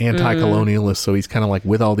 He's anti-colonialist. So he's kind of like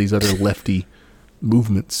with all these other lefty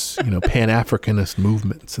movements, Pan-Africanist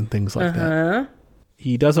movements and things like that.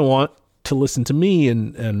 He doesn't want to listen to me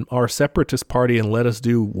and our separatist party and let us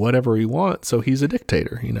do whatever we want. So he's a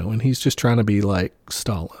dictator, and he's just trying to be like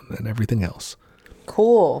Stalin and everything else.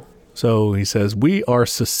 Cool. So he says, we are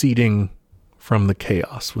seceding from the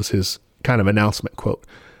chaos, was his kind of announcement quote.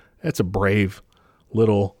 That's a brave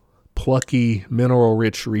little plucky,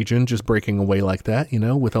 mineral-rich region just breaking away like that,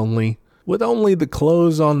 with only the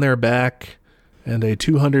clothes on their back and a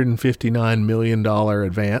 $259 million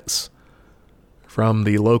advance from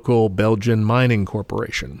the local Belgian mining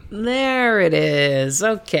corporation. There it is.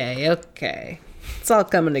 Okay. It's all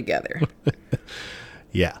coming together.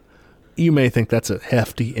 Yeah. You may think that's a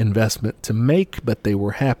hefty investment to make, but they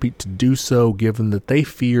were happy to do so given that they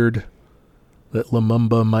feared that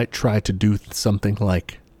Lumumba might try to do something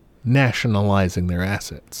like nationalizing their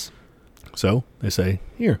assets. So they say,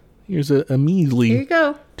 here's a measly Here you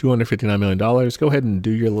go. $259 million. Go ahead and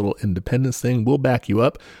do your little independence thing. We'll back you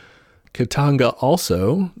up. Katanga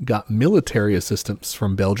also got military assistance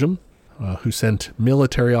from Belgium, who sent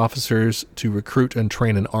military officers to recruit and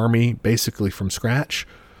train an army basically from scratch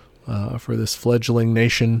for this fledgling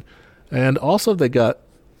nation. And also they got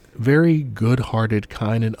very good-hearted,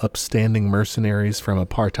 kind and upstanding mercenaries from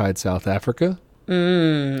apartheid South Africa.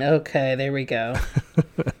 Okay, there we go.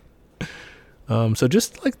 So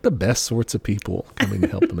just like the best sorts of people coming to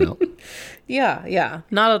help them out. Yeah.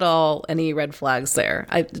 Not at all any red flags there.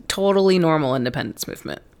 Totally normal independence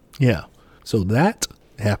movement. Yeah. So that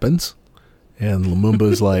happens. And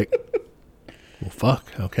Lumumba's like, well, fuck,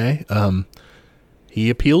 okay. He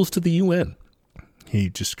appeals to the UN. He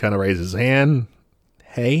just kind of raises his hand.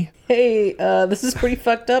 Hey, this is pretty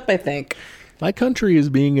fucked up, I think. My country is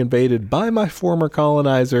being invaded by my former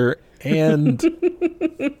colonizer, and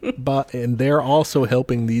they're also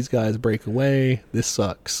helping these guys break away. This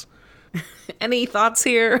sucks. Any thoughts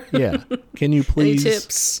here? Yeah. Can you please... Any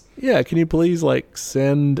tips? Yeah, can you please,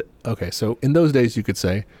 send... Okay, so in those days you could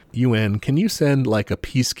say, UN, can you send, a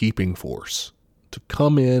peacekeeping force to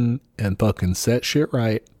come in and fucking set shit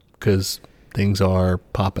right? Because things are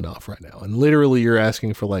popping off right now. And literally you're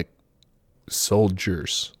asking for,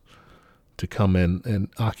 soldiers to come in and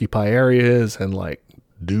occupy areas and,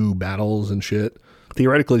 do battles and shit.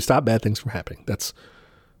 Theoretically, stop bad things from happening. That's,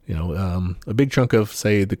 a big chunk of,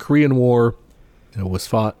 say, the Korean War, was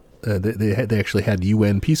fought. They actually had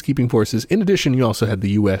UN peacekeeping forces. In addition, you also had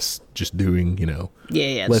the U.S. just doing,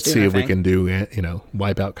 let's see if we can do,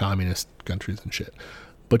 wipe out communist countries and shit.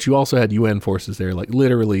 But you also had UN forces there,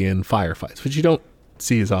 literally in firefights, which you don't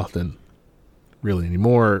see as often really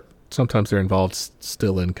anymore. Sometimes they're involved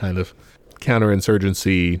still in kind of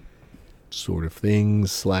counterinsurgency sort of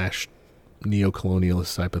things /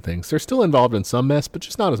 neo-colonialist type of things. They're still involved in some mess, but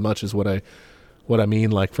just not as much as what I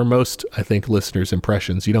mean. For most, I think, listeners'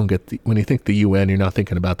 impressions, you don't get when you think the UN, you're not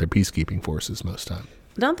thinking about their peacekeeping forces most time.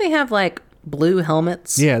 Don't they have blue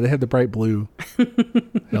helmets? Yeah, they have the bright blue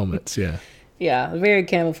helmets. Yeah. Yeah, very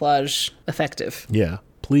camouflage effective. Yeah.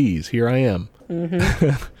 Please, here I am.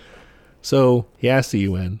 Mm-hmm. So he asked the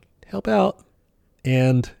UN, help out.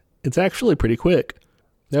 And it's actually pretty quick.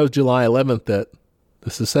 That was July 11th that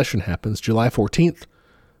the secession happens. July 14th,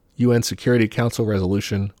 UN Security Council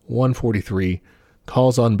Resolution 143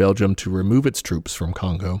 calls on Belgium to remove its troops from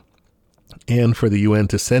Congo and for the UN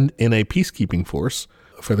to send in a peacekeeping force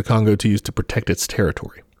for the Congo to use to protect its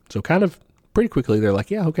territory. So kind of pretty quickly, they're like,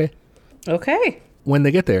 yeah, okay. Okay. When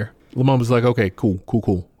they get there, Lumumba's like, okay,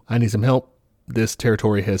 cool. I need some help. This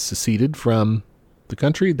territory has seceded from the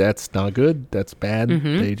country. That's not good. That's bad.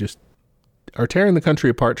 Mm-hmm. They just are tearing the country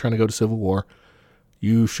apart, trying to go to civil war.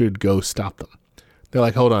 You should go stop them. They're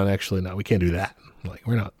like, hold on, actually, no, we can't do that. I'm like,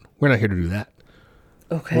 we're not here to do that.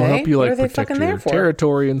 Okay. We'll help you what are they protect fucking your there for?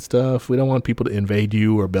 territory and stuff. We don't want people to invade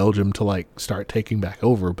you or Belgium to start taking back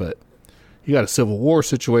over, but you got a civil war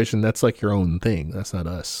situation. That's your own thing. That's not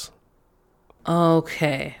us.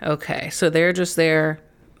 Okay. So they're just there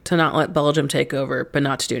to not let Belgium take over, but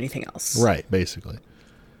not to do anything else. Right, basically.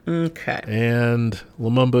 Okay. And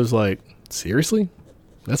Lumumba's like, seriously?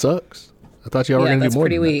 That sucks. I thought y'all were going to do more than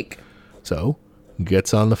that. Yeah, that's pretty weak. So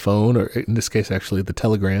gets on the phone, or in this case, actually the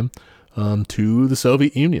telegram, to the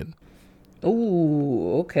Soviet Union.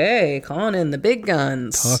 Ooh, okay. Calling in the big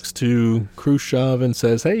guns. Talks to Khrushchev and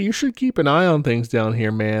says, hey, you should keep an eye on things down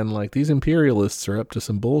here, man. These imperialists are up to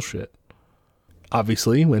some bullshit.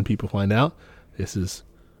 Obviously, when people find out, this is,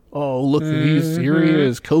 oh, look, here he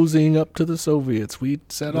is, cozying up to the Soviets. We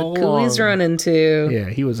said all along. Who he's running to. Yeah,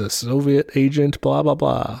 he was a Soviet agent, blah, blah,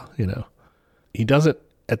 blah. He doesn't,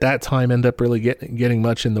 at that time, end up really getting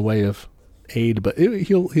much in the way of aid, but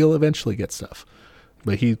he'll eventually get stuff.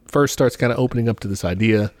 But he first starts kind of opening up to this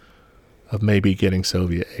idea of maybe getting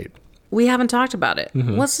Soviet aid. We haven't talked about it.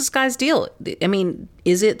 Mm-hmm. What's this guy's deal? I mean,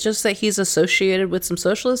 is it just that he's associated with some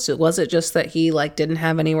socialists? Was it just that he didn't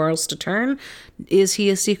have anywhere else to turn? Is he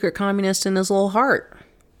a secret communist in his little heart?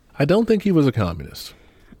 I don't think he was a communist.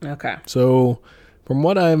 Okay. So from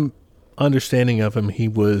what I'm understanding of him, he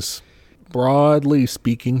was broadly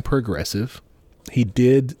speaking progressive. He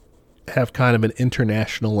did have kind of an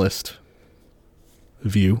internationalist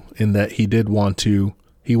view in that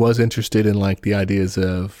he was interested in like the ideas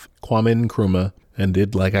of Kwame Nkrumah and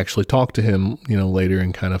did like actually talk to him, later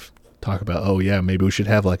and kind of talk about, oh yeah, maybe we should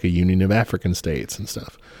have like a Union of African States and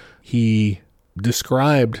stuff. He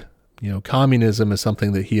described, communism as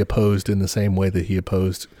something that he opposed in the same way that he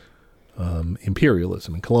opposed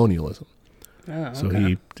imperialism and colonialism. Oh, okay. So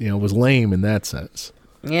he, was lame in that sense.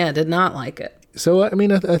 Yeah, did not like it. So, I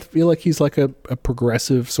mean, I feel like he's like a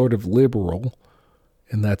progressive sort of liberal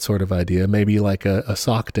in that sort of idea, maybe like a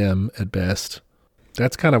soc dem at best.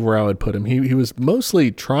 That's kind of where I would put him. He was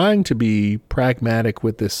mostly trying to be pragmatic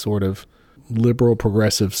with this sort of liberal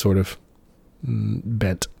progressive sort of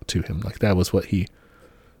bent to him. Like that was what he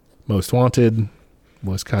most wanted,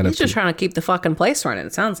 was kind of... He's just trying to keep the fucking place running,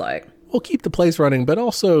 it sounds like. Well, keep the place running, but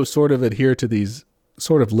also sort of adhere to these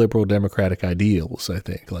sort of liberal democratic ideals, I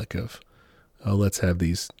think, like of, oh, let's have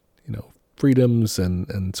these, freedoms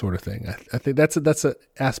and sort of thing. I think that's an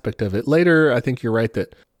aspect of it. Later, I think you're right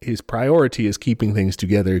that his priority is keeping things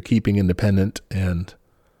together, keeping independent, and,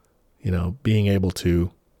 being able to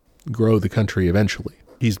grow the country eventually.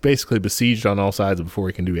 He's basically besieged on all sides before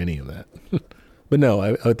he can do any of that. But no,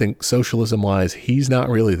 I think socialism-wise, he's not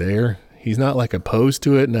really there. He's not like opposed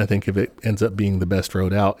to it, and I think if it ends up being the best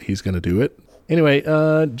road out, he's going to do it. Anyway,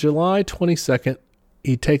 July 22nd,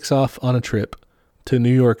 he takes off on a trip to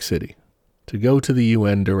New York City to go to the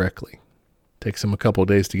UN directly. Takes him a couple of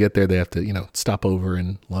days to get there. They have to, stop over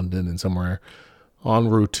in London and somewhere en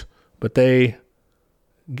route. But they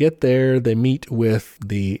get there, they meet with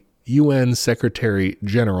the UN Secretary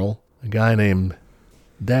General, a guy named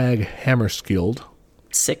Dag Hammarskjöld.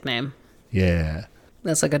 Sick name. Yeah.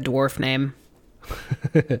 That's like a dwarf name.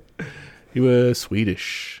 He was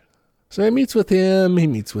Swedish. So he meets with him. He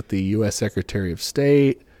meets with the U.S. Secretary of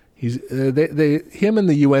State. Him and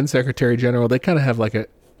the UN Secretary General, they kind of have like a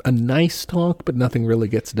nice talk, but nothing really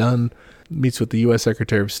gets done. Meets with the U.S.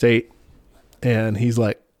 Secretary of State, and he's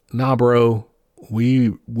like, nah, bro,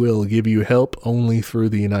 we will give you help only through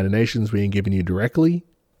the United Nations. We ain't giving you directly.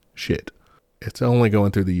 Shit. It's only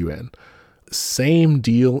going through the UN. Same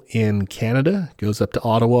deal in Canada. Goes up to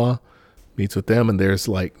Ottawa, meets with them, and there's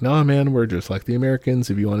like, nah, man, we're just like the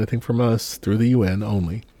Americans. If you want anything from us, through the UN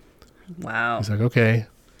only. Wow. He's like, okay,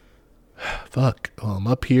 fuck. Well, I'm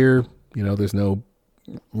up here. There's no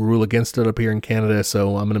rule against it up here in Canada,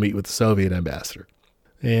 so I'm going to meet with the Soviet ambassador.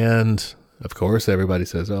 And, of course, everybody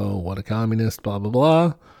says, oh, what a communist, blah, blah,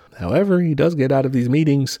 blah. However, he does get out of these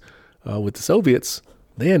meetings with the Soviets.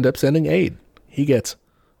 They end up sending aid. He gets,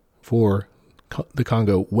 for the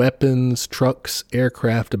Congo, weapons, trucks,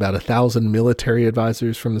 aircraft, about 1,000 military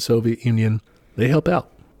advisors from the Soviet Union. They help out.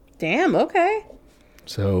 Damn, okay.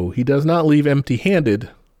 So he does not leave empty-handed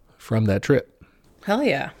from that trip. Hell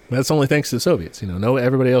yeah. That's only thanks to the Soviets.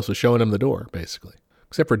 Everybody else was showing him the door, basically.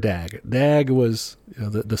 Except for Dag. Dag was,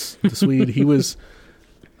 the Swede. He was,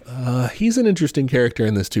 he's an interesting character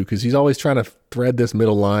in this too, because he's always trying to thread this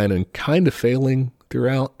middle line and kind of failing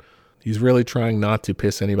throughout. He's really trying not to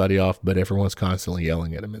piss anybody off, but everyone's constantly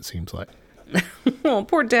yelling at him, it seems like. Oh,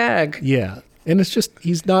 poor Dag. Yeah. And it's just,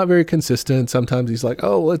 he's not very consistent. Sometimes he's like,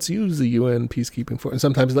 oh, let's use the UN peacekeeping force. And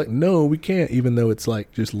sometimes he's like, no, we can't, even though it's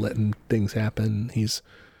like just letting things happen. He's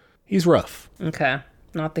rough. Okay.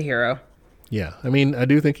 Not the hero. Yeah. I mean, I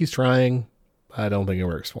do think he's trying. I don't think it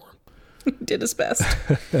works for him. He did his best.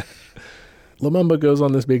 Lumumba goes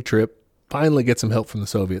on this big trip, finally gets some help from the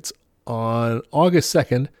Soviets. On August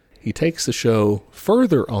 2nd, he takes the show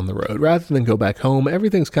further on the road. Rather than go back home,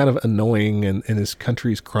 everything's kind of annoying and his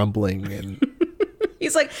country's crumbling. And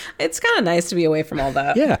he's like, it's kind of nice to be away from all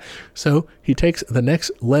that. Yeah. So he takes the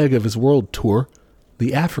next leg of his world tour,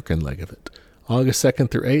 the African leg of it. August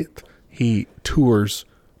 2nd through 8th, he tours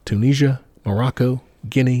Tunisia, Morocco,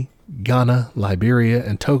 Guinea, Ghana, Liberia,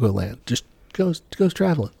 and Togoland. Just goes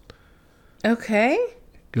traveling. Okay.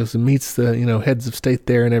 Goes and meets the, heads of state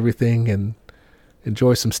there and everything, and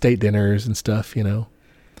enjoy some state dinners and stuff,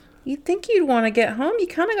 You'd think you'd want to get home. You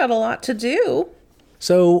kind of got a lot to do.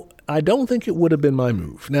 So I don't think it would have been my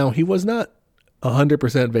move. Now, he was not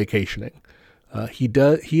 100% vacationing.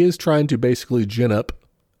 He is trying to basically gin up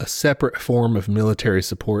a separate form of military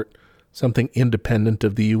support, something independent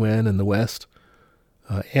of the UN and the West,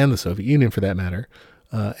 and the Soviet Union for that matter.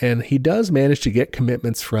 And he does manage to get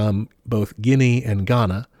commitments from both Guinea and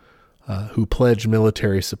Ghana, who pledge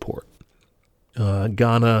military support.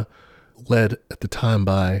 Ghana, led at the time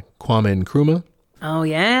by Kwame Nkrumah. Oh,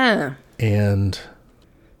 yeah. And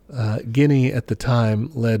Guinea at the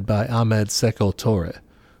time led by Ahmed Sékou Touré,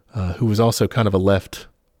 who was also kind of a left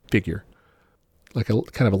figure, like a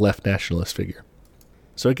kind of a left nationalist figure.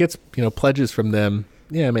 So it gets, pledges from them.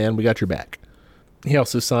 Yeah, man, we got your back. He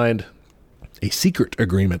also signed a secret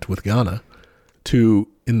agreement with Ghana to,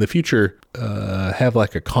 in the future, have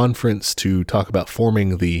like a conference to talk about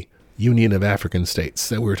forming the Union of African States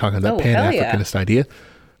that we were talking about, Pan-Africanist idea.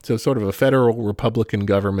 So sort of a federal republican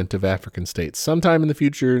government of African states. Sometime in the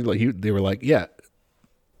future, they were like, yeah,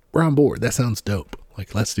 we're on board. That sounds dope.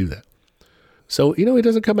 Like, let's do that. So, he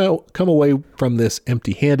doesn't come away from this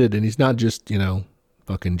empty-handed, and he's not just,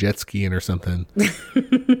 fucking jet skiing or something.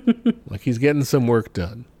 Like, he's getting some work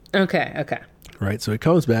done. Okay. Right, so he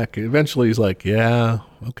comes back. Eventually, he's like, yeah,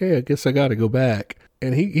 okay, I guess I got to go back.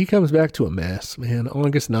 And he comes back to a mess, man.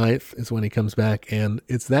 August 9th is when he comes back, and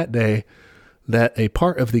it's that day that a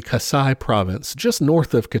part of the Kasai province, just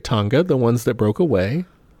north of Katanga, the ones that broke away.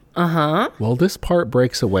 Uh-huh. Well, this part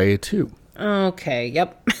breaks away, too. Okay,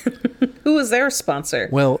 yep. Who was their sponsor?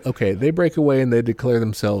 Well, okay, they break away and they declare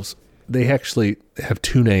themselves. They actually have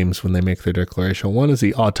two names when they make their declaration. One is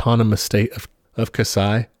the Autonomous State of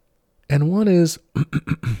Kasai, and one is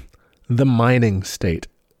the Mining State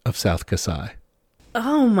of South Kasai.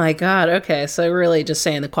 Oh, my God. Okay, so really just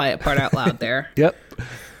saying the quiet part out loud there. Yep.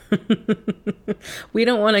 We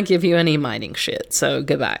don't want to give you any mining shit, so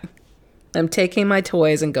goodbye. I'm taking my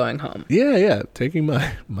toys and going home. Yeah. Taking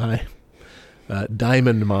my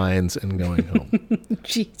diamond mines and going home.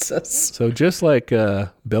 Jesus. So just like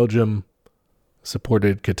Belgium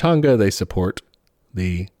supported Katanga, they support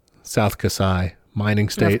the South Kasai mining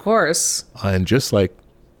state. Of course. And just like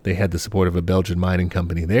they had the support of a Belgian mining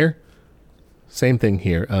company there, same thing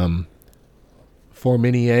here.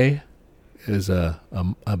 Forminier is a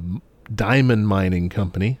diamond mining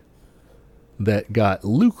company that got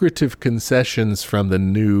lucrative concessions from the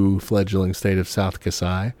new fledgling state of South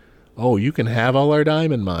Kasai. Oh, you can have all our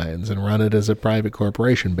diamond mines and run it as a private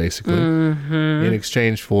corporation, basically, in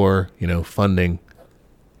exchange for, funding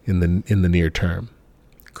in the near term.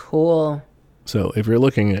 Cool. So if you're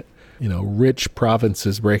looking at, rich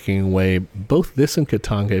provinces breaking away, both this and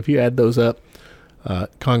Katanga, if you add those up,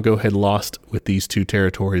 Congo had lost with these two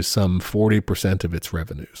territories some 40% of its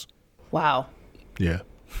revenues. Wow. Yeah.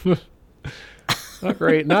 Not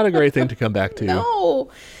great. Not a great thing to come back to.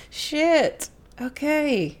 No. Shit.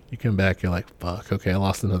 Okay. You come back, you're like, fuck, okay, I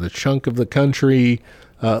lost another chunk of the country.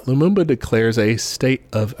 Lumumba declares a state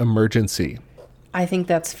of emergency. I think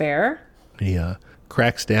that's fair. He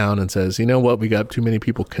cracks down and says, you know what, we got too many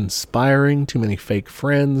people conspiring, too many fake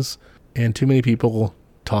friends, and too many people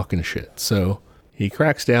talking shit. So he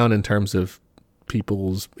cracks down in terms of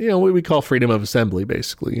people's, what we call freedom of assembly,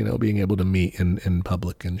 basically, being able to meet in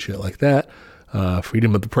public and shit like that.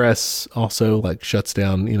 Freedom of the press also, like, shuts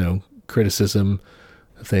down, criticism.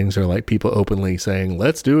 Things are like people openly saying,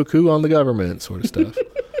 let's do a coup on the government, sort of stuff.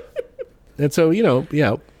 And so,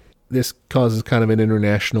 this causes kind of an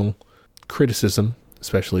international criticism,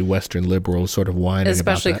 especially Western liberals sort of whining about that.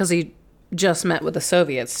 Especially because he just met with the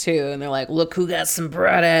Soviets, too, and they're like, look who got some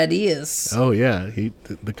bright ideas. Oh, yeah.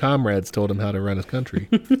 The comrades told him how to run his country.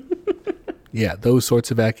 Yeah, those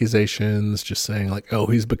sorts of accusations, just saying like, oh,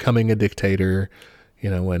 he's becoming a dictator,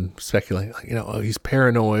 and speculating, like, oh, he's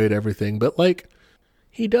paranoid, everything. But, like,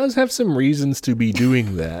 he does have some reasons to be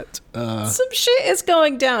doing that. Some shit is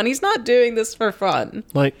going down. He's not doing this for fun.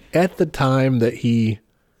 Like, at the time that he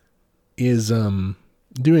is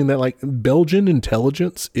doing that, like, Belgian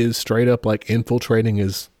intelligence is straight up, like, infiltrating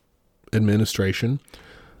his administration.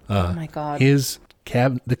 Oh, my God.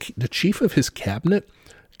 The chief of his cabinet,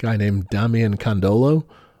 a guy named Damien Condolo,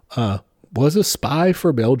 was a spy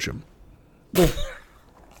for Belgium.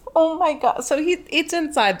 Oh, my God. So it's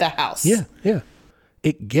inside the house. Yeah.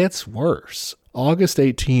 It gets worse. August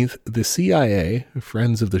 18th, the CIA,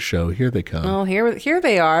 friends of the show, here they come. Oh, here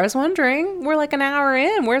they are. I was wondering. We're like an hour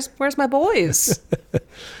in. Where's my boys?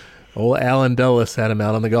 Old Alan Dulles had him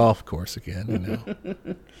out on the golf course again,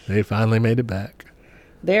 They finally made it back.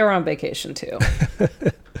 They were on vacation, too.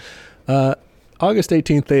 August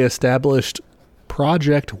 18th, they established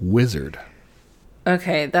Project Wizard.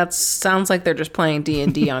 Okay, that sounds like they're just playing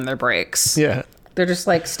D&D on their breaks. Yeah. They're just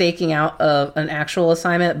like staking out an actual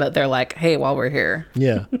assignment, but they're like, hey, while we're here.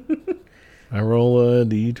 Yeah. I roll a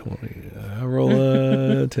D20. I roll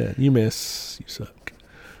a 10. You miss. You suck.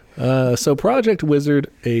 So Project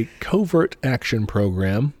Wizard, a covert action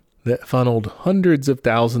program that funneled hundreds of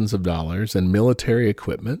thousands of dollars in military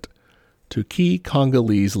equipment to key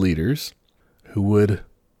Congolese leaders who would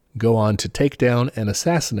go on to take down and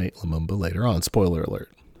assassinate Lumumba later on. Spoiler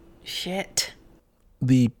alert. Shit.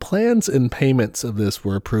 the plans and payments of this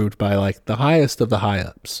were approved by like the highest of the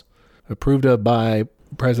high-ups, approved of by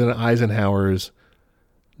President Eisenhower's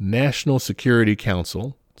National Security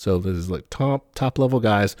Council. So this is like top level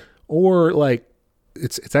guys, or like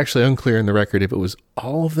it's actually unclear in the record if it was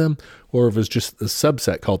all of them or if it was just a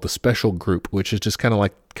subset called the Special Group, which is just kind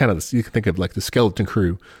of you can think of like the skeleton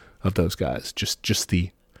crew of those guys, just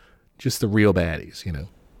the real baddies, you know.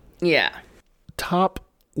 Yeah. Top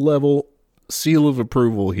Level seal of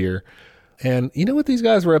approval here. And you know what these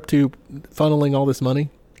guys were up to funneling all this money?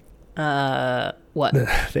 What?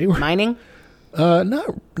 They were mining?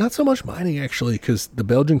 Not so much mining actually, because the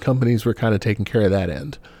Belgian companies were kind of taking care of that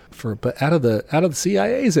end. But out of the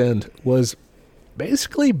CIA's end was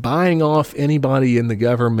basically buying off anybody in the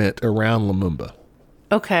government around Lumumba.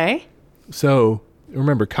 Okay. So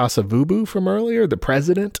remember Kasavubu from earlier, the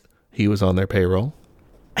president? He was on their payroll.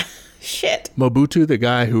 Shit. Mobutu, the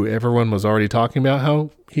guy who everyone was already talking about how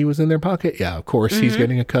he was in their pocket. Yeah, of course, he's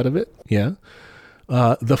getting a cut of it. Yeah.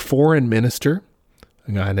 The foreign minister,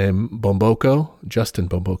 a guy named Bomboko, Justin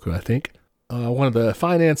Bomboko, I think. One of the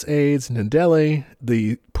finance aides, Ndele,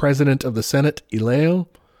 the president of the Senate, Ileo,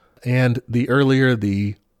 and the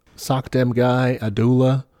SOCDEM guy,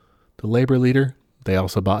 Adula, the labor leader. They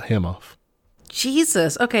also bought him off.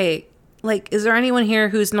 Jesus. Okay. Like, is there anyone here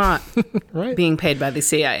who's not right. being paid by the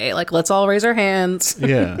CIA? Like, let's all raise our hands.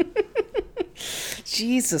 Yeah.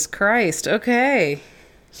 Jesus Christ. Okay.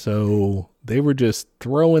 So they were just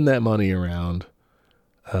throwing that money around,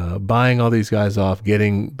 buying all these guys off,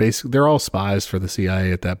 they're all spies for the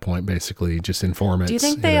CIA at that point, basically, just informants. Do you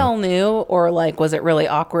think they all knew, or like, was it really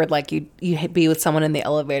awkward? Like you'd be with someone in the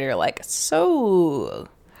elevator, like, so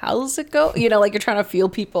how's it go? You know, like you're trying to feel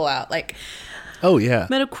people out. Like, oh yeah,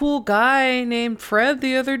 met a cool guy named Fred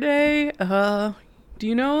the other day. Do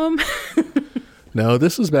you know him? No,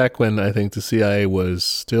 this was back when I think the CIA was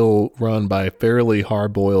still run by fairly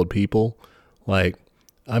hard-boiled people. Like,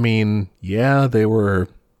 I mean, yeah, they were,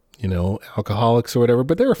 alcoholics or whatever,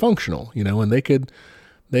 but they were functional, and they kept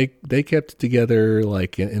it together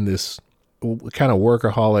like in this kind of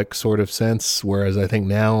workaholic sort of sense. Whereas I think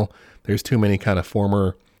now there's too many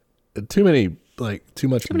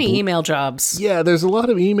email jobs. Yeah, there's a lot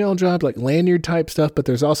of email jobs, like lanyard type stuff, but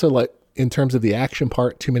there's also like, in terms of the action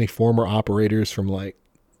part, too many former operators from like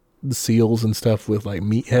the SEALs and stuff with like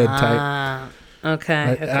meathead type.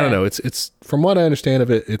 Okay. I don't know. It's from what I understand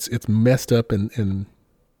of it, it's messed up and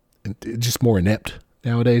just more inept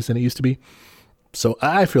nowadays than it used to be. So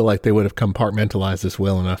I feel like they would have compartmentalized this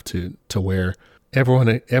well enough to where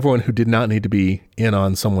everyone who did not need to be in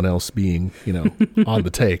on someone else being, on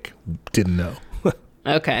the take didn't know.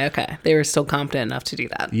 Okay. They were still competent enough to do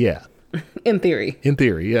that. Yeah. In theory,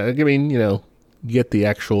 yeah. I mean, get the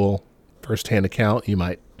actual first-hand account, you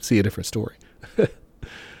might see a different story.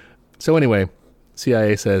 So anyway,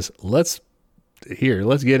 CIA says, let's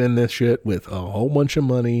get in this shit with a whole bunch of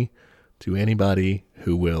money to anybody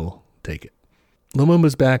who will take it.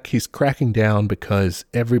 Lumumba's back. He's cracking down because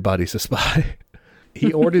everybody's a spy.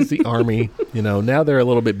 He orders the army. Now they're a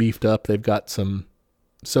little bit beefed up. They've got some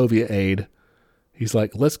Soviet aid. He's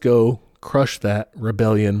like, let's go crush that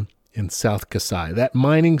rebellion in South Kasai. That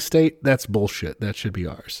mining state, that's bullshit. That should be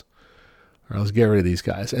ours. Or let's get rid of these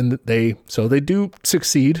guys. And they do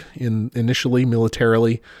succeed initially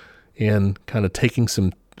militarily in kind of taking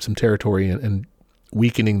some territory and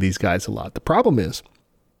weakening these guys a lot. The problem is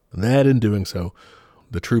that in doing so,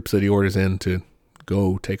 the troops that he orders in to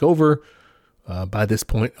go take over by this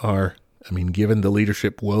point are, given the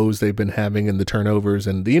leadership woes they've been having and the turnovers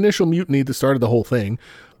and the initial mutiny that started the whole thing,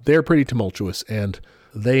 they're pretty tumultuous, and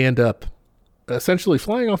they end up essentially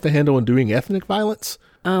flying off the handle and doing ethnic violence.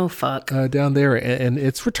 Oh, fuck. Down there, and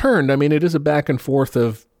it's returned. It is a back and forth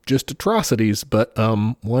of just atrocities, but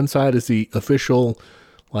one side is the official,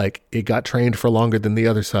 like, it got trained for longer than the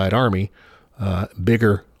other side army,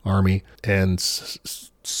 bigger army, and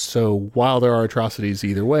so while there are atrocities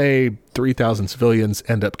either way, 3,000 civilians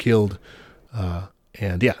end up killed,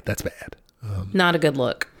 and yeah, that's bad. Not a good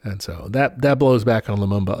look. And so that blows back on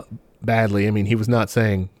Lumumba badly. He was not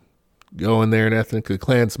saying go in there and ethnically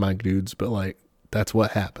cleanse my dudes, but like that's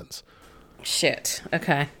what happens. Shit.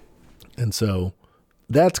 Okay. And so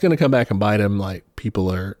that's going to come back and bite him. Like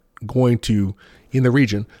people are going to, in the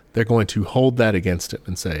region, they're going to hold that against him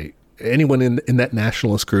and say anyone in that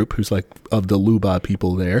nationalist group who's like of the Luba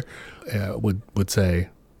people there would say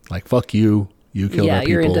like, fuck you, you killed our people.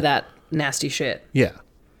 Yeah, you're into that nasty shit. Yeah.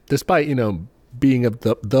 Despite, being of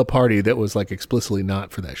the party that was like explicitly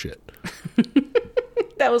not for that shit.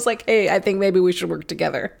 That was like, hey, I think maybe we should work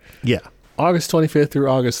together. Yeah. August 25th through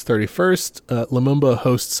August 31st, Lumumba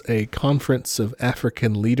hosts a conference of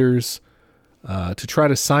African leaders to try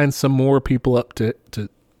to sign some more people up to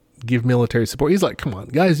give military support. He's like, come on,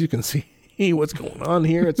 guys, you can see what's going on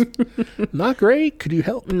here. It's not great. Could you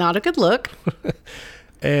help? Not a good look.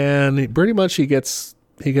 And pretty much he gets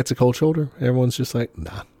a cold shoulder. Everyone's just like,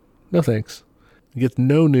 nah, no thanks. He gets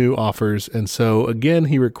no new offers. And so again,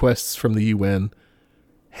 he requests from the UN,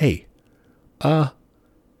 hey,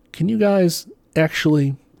 can you guys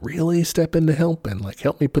actually really step in to help and like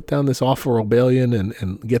help me put down this awful rebellion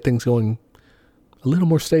and get things going a little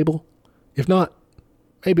more stable? If not,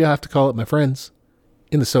 maybe I'll have to call up my friends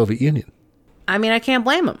in the Soviet Union. I mean, I can't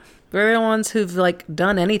blame them. They're the ones who've like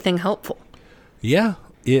done anything helpful. Yeah,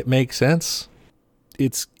 it makes sense.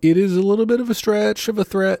 It is a little bit of a stretch of a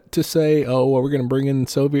threat to say, oh, well, we're going to bring in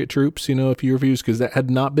Soviet troops, if you refuse, because that had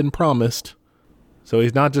not been promised. So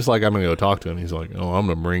he's not just like, I'm going to go talk to him. He's like, oh, I'm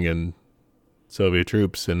going to bring in Soviet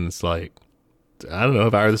troops. And it's like, I don't know,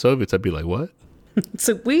 if I were the Soviets, I'd be like, what?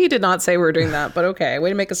 So we did not say we were doing that, but okay. Way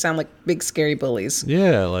to make us sound like big, scary bullies.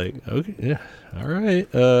 Yeah, like, okay, yeah, all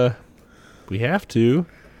right. We have to.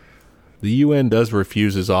 The UN does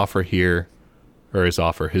refuse his offer here, or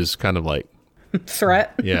his kind of like,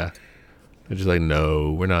 threat. Yeah. They're just like,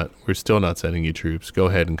 no, we're still not sending you troops. Go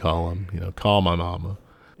ahead and call them, call my mama.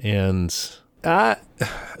 And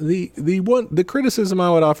the criticism I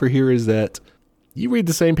would offer here is that you read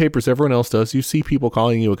the same papers everyone else does. You see people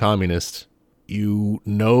calling you a communist. You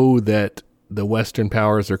know that the Western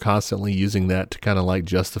powers are constantly using that to kind of like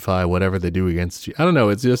justify whatever they do against you. I don't know.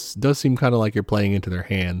 It just does seem kind of like you're playing into their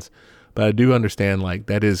hands. But I do understand like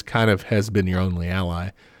that is kind of has been your only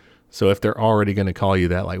ally. So if they're already going to call you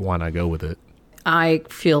that, like, why not go with it? I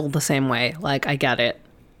feel the same way. Like, I get it.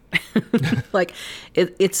 Like,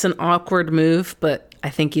 it's an awkward move, but I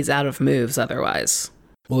think he's out of moves otherwise.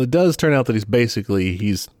 Well, it does turn out that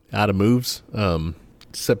he's out of moves.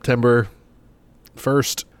 September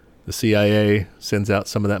 1st, the CIA sends out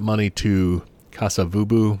some of that money to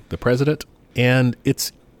Kasavubu, the president. And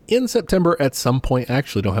it's in September at some point. I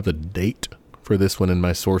actually don't have the date for this one in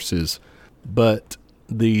my sources, but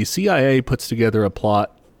the CIA puts together a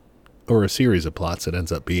plot, or a series of plots it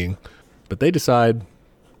ends up being, but they decide,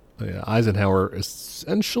 Eisenhower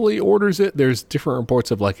essentially orders it. There's different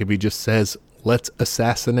reports of like if he just says, let's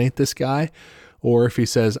assassinate this guy, or if he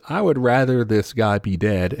says, I would rather this guy be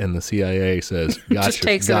dead, and the CIA says, gotcha, just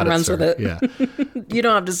takes it and runs with it. Yeah. You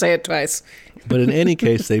don't have to say it twice. But in any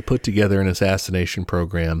case, they put together an assassination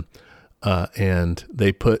program, and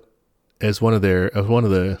they put as one of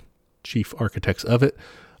the chief architects of it,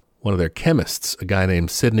 one of their chemists, a guy named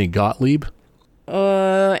Sidney Gottlieb.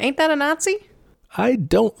 Ain't that a Nazi? I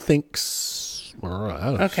don't think so.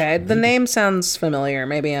 Okay, the name sounds familiar.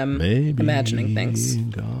 Maybe I'm imagining things.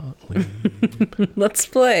 Gottlieb. Let's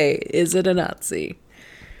play. Is it a Nazi?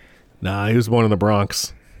 Nah, he was born in the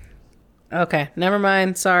Bronx. Okay, never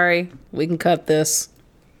mind. Sorry. We can cut this.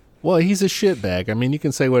 Well, he's a shitbag. I mean, you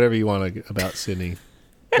can say whatever you want about Sidney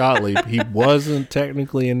Gottlieb. He wasn't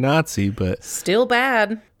technically a Nazi, but still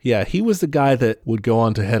bad. Yeah, he was the guy that would go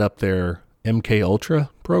on to head up their MK Ultra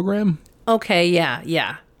program. Okay,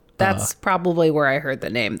 yeah. That's probably where I heard the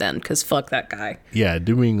name then, because fuck that guy. Yeah,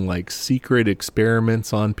 doing like secret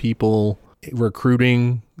experiments on people,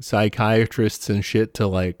 recruiting psychiatrists and shit to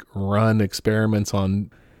like run experiments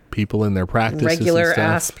on people in their practices. Regular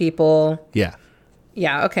ass people. Yeah.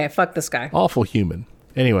 Yeah, okay, fuck this guy. Awful human.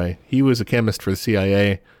 Anyway, he was a chemist for the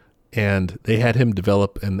CIA, and they had him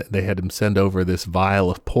develop, and they had him send over this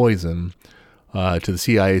vial of poison to the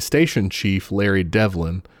CIA station chief, Larry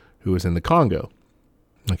Devlin, who was in the Congo.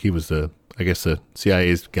 Like he was the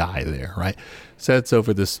CIA's guy there, right? Sets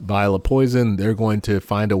over this vial of poison. They're going to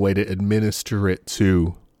find a way to administer it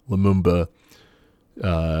to Lumumba.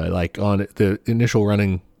 Like on it, the initial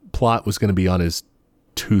running plot was going to be on his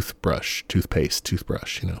toothbrush,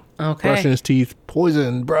 Okay. Brushing his teeth,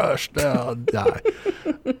 poison, brush, die.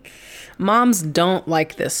 Moms don't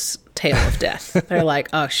like this tale of death. They're like,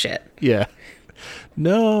 oh shit. Yeah.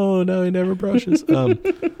 No, he never brushes.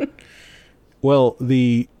 Well,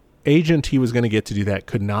 the agent he was going to get to do that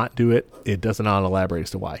could not do it. It does not elaborate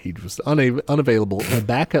as to why. He was unavailable. The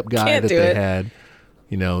backup guy that they had,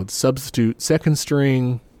 substitute second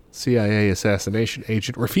string CIA assassination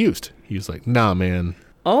agent refused. He was like, nah, man.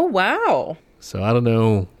 Oh, wow. So I don't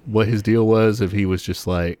know what his deal was, if he was just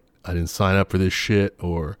like, I didn't sign up for this shit,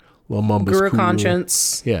 or Lumumba's Guru cool.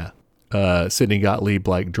 conscience. Yeah. Sidney Gottlieb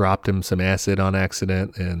dropped him some acid on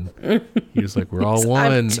accident, and he was like, we're all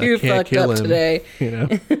one. I'm too fucked up today.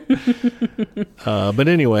 But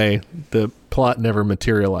anyway, the plot never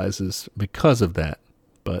materializes because of that.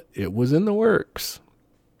 but it was in the works.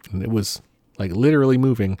 And it was like literally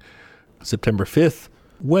moving. September 5th,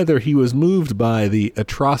 whether he was moved by the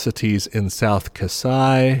atrocities in South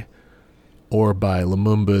Kasai or by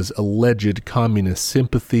Lumumba's alleged communist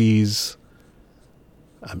sympathies,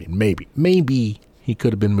 I mean, maybe he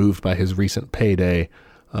could have been moved by his recent payday.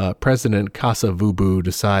 President Kasavubu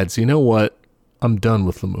decides, you know what? I'm done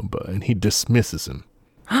with Lumumba, and he dismisses him.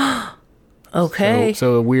 Okay.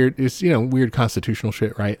 So weird constitutional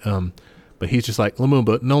shit, right? But he's just like,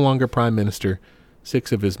 Lumumba, no longer prime minister.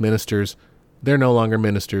 6 of his ministers, they're no longer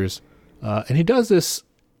ministers. And he does this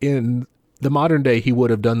in the modern day. He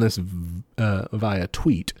would have done this via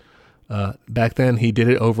tweet. Back then, he did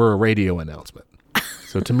it over a radio announcement.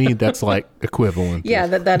 So to me, that's like equivalent. Yeah,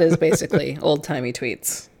 that is basically old-timey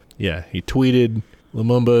tweets. Yeah, he tweeted,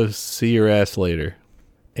 Lumumba, see your ass later.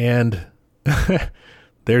 And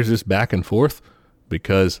there's this back and forth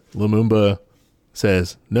because Lumumba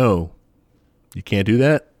says, no, you can't do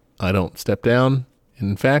that. I don't step down.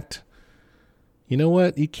 In fact, you know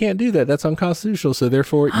what? You can't do that. That's unconstitutional. So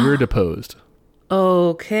therefore, you're deposed.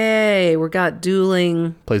 Okay, we got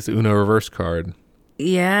dueling. Plays the Uno reverse card.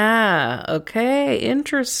 Yeah, okay,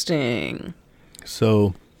 interesting.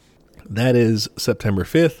 So that is September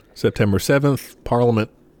 5th. September 7th, Parliament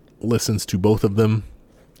listens to both of them,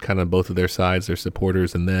 kind of both of their sides, their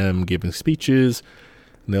supporters and them giving speeches.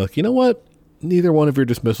 And they're like, you know what? Neither one of your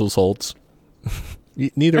dismissals holds.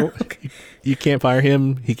 Okay. You can't fire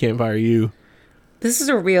him. He can't fire you. This is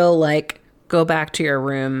a real, like, go back to your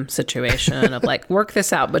room situation of, like, work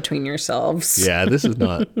this out between yourselves. Yeah, this is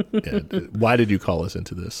not... why did you call us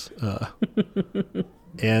into this?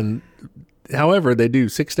 And, however, they do.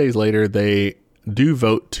 6 days later, they do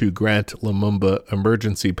vote to grant Lumumba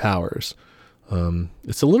emergency powers.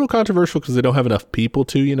 It's a little controversial because they don't have enough people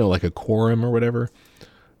to, like a quorum or whatever.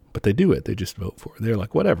 But they do it. They just vote for it. They're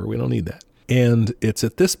like, whatever, we don't need that. And it's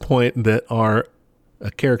at this point that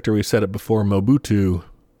a character we set up before, Mobutu,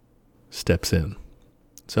 steps in.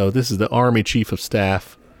 So this is the army chief of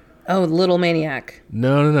staff. Oh, little maniac.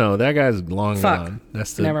 No. That guy's long gone.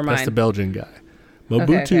 Never mind. That's the Belgian guy.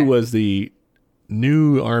 Mobutu was the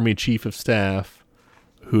new army chief of staff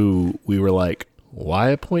who we were like, why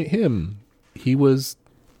appoint him? He was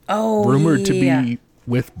rumored to be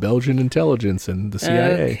with Belgian intelligence and the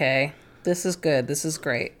CIA. Okay. This is good. This is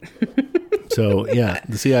great. So, yeah,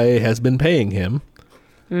 the CIA has been paying him.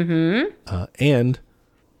 Mm-hmm. And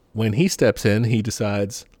when he steps in, he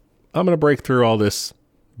decides, I'm going to break through all this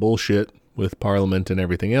bullshit with Parliament and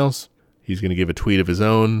everything else. He's going to give a tweet of his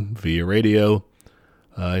own via radio.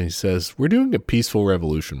 He says, we're doing a peaceful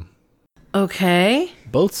revolution. Okay.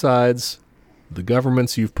 Both sides, the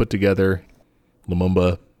governments you've put together,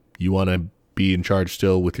 Lumumba, you want to be in charge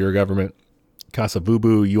still with your government.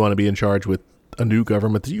 Kasavubu, you want to be in charge with a new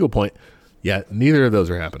government that you appoint. Yeah, neither of those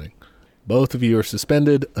are happening. Both of you are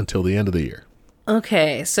suspended until the end of the year.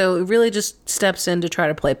 Okay, so it really just steps in to try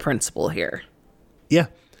to play principal here. Yeah.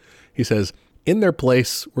 He says, in their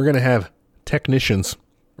place, we're going to have technicians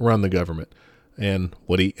run the government. And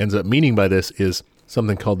what he ends up meaning by this is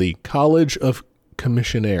something called the College of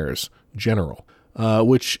Commissionaires General,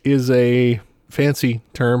 which is a fancy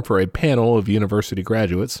term for a panel of university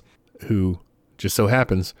graduates who just so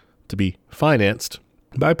happens to be financed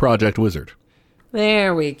by Project Wizard.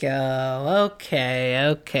 There we go.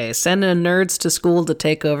 Okay. Sending nerds to school to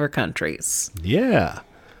take over countries. Yeah.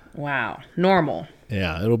 Wow. Normal.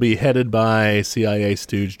 Yeah, it'll be headed by CIA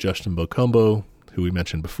stooge Justin Bokombo, who we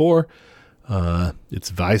mentioned before. Its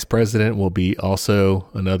vice president will be also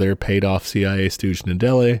another paid-off CIA stooge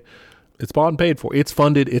Ndele. It's bought and paid for. It's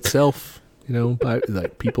funded itself, by,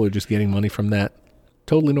 like, people are just getting money from that.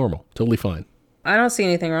 Totally normal. Totally fine. I don't see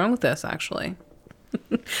anything wrong with this, actually.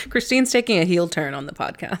 Christine's taking a heel turn on the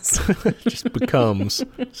podcast. Just becomes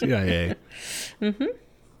CIA.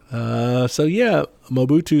 Mm-hmm. So yeah,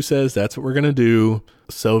 Mobutu says that's what we're going to do.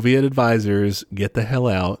 Soviet advisors, get the hell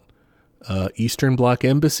out. Eastern Bloc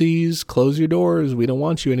embassies, close your doors. We don't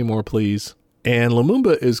want you anymore, please. And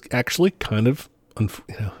Lumumba is actually kind of,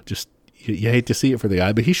 just, you hate to see it for the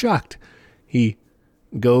guy, but he's shocked. He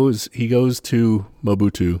goes to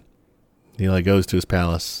Mobutu. He goes to his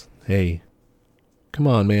palace. Hey, come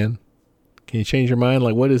on, man. Can you change your mind?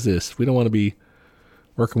 Like, what is this? We don't want to be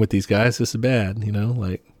working with these guys. This is bad,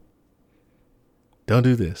 don't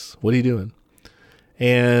do this. What are you doing?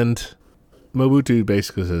 And Mobutu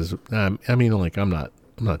basically says, I'm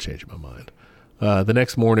not changing my mind. The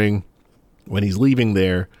next morning, when he's leaving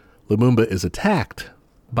there, Lumumba is attacked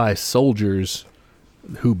by soldiers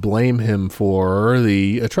who blame him for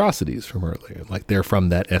the atrocities from earlier. Like, they're from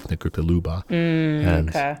that ethnic group, the Luba. And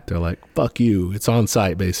they're like, fuck you. It's on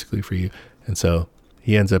site, basically, for you. And so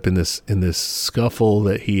he ends up in this scuffle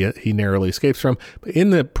that he narrowly escapes from. But in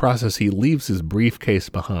the process, he leaves his briefcase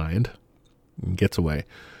behind and gets away.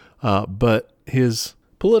 But his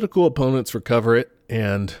political opponents recover it,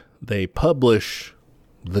 and they publish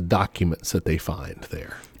the documents that they find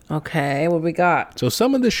there. Okay, what we got? So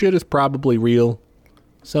some of this shit is probably real.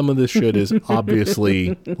 Some of this shit is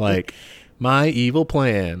obviously like my evil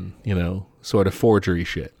plan, sort of forgery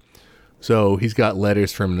shit. So he's got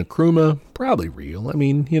letters from Nkrumah, probably real. I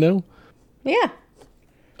mean, Yeah.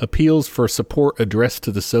 Appeals for support addressed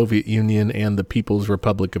to the Soviet Union and the People's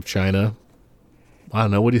Republic of China. I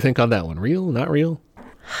don't know. What do you think on that one? Real? Not real?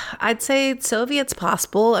 I'd say Soviet's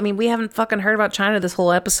possible. I mean, we haven't fucking heard about China this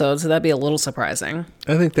whole episode, so that'd be a little surprising.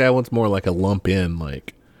 I think that one's more like a lump in,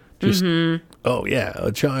 like just, oh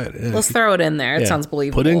yeah, China. Let's throw it in there. It sounds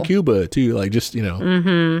believable. Put in Cuba too, like just,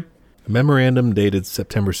 A memorandum dated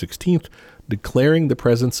September 16th declaring the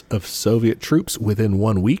presence of Soviet troops within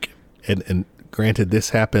 1 week. And granted,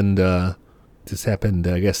 this happened, I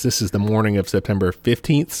guess this is the morning of September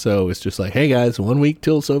 15th. So it's just like, hey guys, 1 week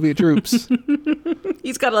till Soviet troops.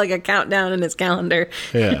 He's got like a countdown in his calendar.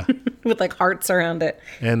 Yeah. With like hearts around it.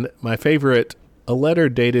 And my favorite, a letter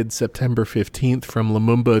dated September 15th from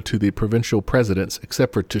Lumumba to the provincial presidents,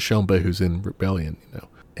 except for Tshomba, who's in rebellion,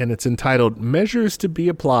 And it's entitled, Measures to be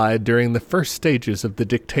Applied During the First Stages of the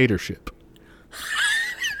Dictatorship.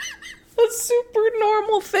 A super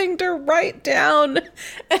normal thing to write down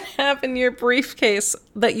and have in your briefcase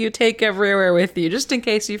that you take everywhere with you, just in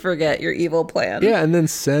case you forget your evil plan. Yeah, and then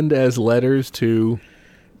send as letters to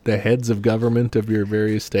the heads of government of your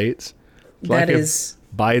various states. That is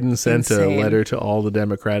Biden sent insane. a letter to all the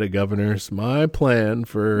Democratic governors. My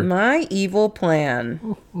evil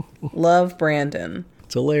plan. Love, Brandon.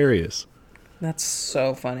 It's hilarious. That's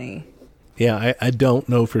so funny. Yeah, I don't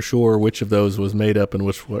know for sure which of those was made up and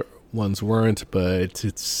which ones weren't, but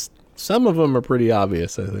it's some of them are pretty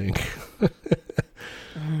obvious, I think.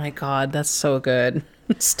 Oh my God, that's so good.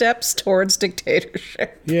 Steps towards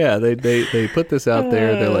dictatorship. Yeah, they put this out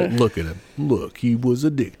there. They're like, look at him. Look, he was a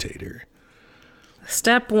dictator.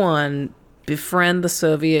 Step 1, befriend the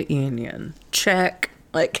Soviet Union. Check.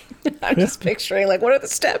 Like, I'm just picturing, like, what are the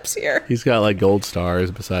steps here? He's got, like, gold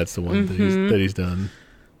stars besides the one that he's done.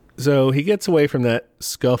 So he gets away from that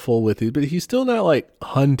scuffle with it, but he's still not, like,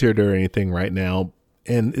 hunted or anything right now.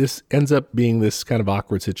 And this ends up being this kind of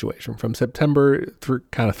awkward situation. From September through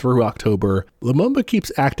October, Lumumba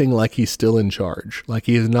keeps acting like he's still in charge. Like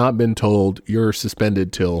he has not been told, you're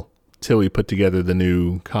suspended till we put together the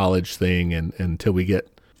new college thing and until we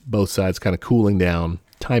get both sides kind of cooling down.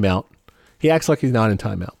 Timeout. He acts like he's not in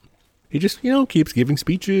timeout. He just, keeps giving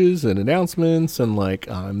speeches and announcements and like,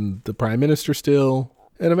 I'm the prime minister still.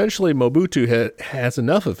 And eventually Mobutu has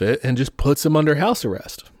enough of it and just puts him under house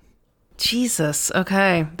arrest. Jesus.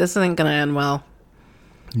 Okay. This isn't going to end well.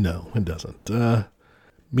 No, it doesn't.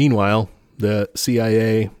 Meanwhile, the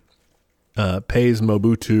CIA pays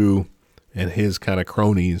Mobutu and his kind of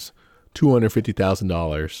cronies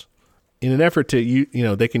 $250,000 in an effort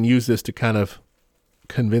to, they can use this to kind of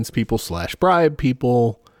convince people / bribe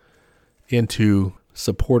people into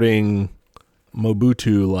supporting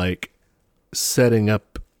Mobutu, like setting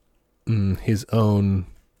up his own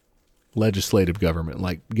legislative government,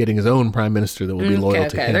 like getting his own prime minister that will be loyal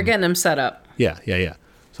to him. They're getting him set up. Yeah.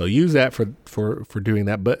 So use that for doing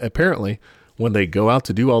that. But apparently when they go out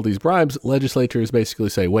to do all these bribes, legislators basically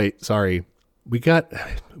say, wait, sorry, we got to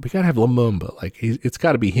have Lumumba. Like it's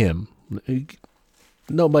got to be him.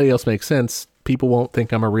 Nobody else makes sense. People won't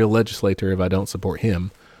think I'm a real legislator if I don't support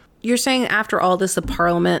him. You're saying after all this, the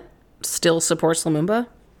parliament still supports Lumumba?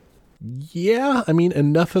 Yeah. I mean,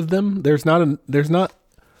 enough of them. There's not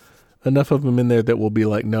enough of them in there that will be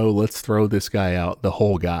like, no, let's throw this guy out, the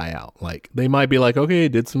whole guy out. Like they might be like, okay,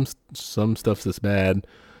 did some stuff that's bad,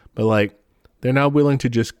 but like they're not willing to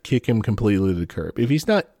just kick him completely to the curb. If he's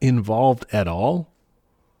not involved at all,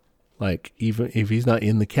 like even if he's not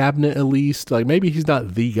in the cabinet, at least like maybe he's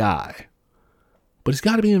not the guy, but he's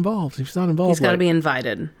got to be involved. If he's not involved, he's got to be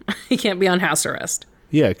invited. He can't be on house arrest.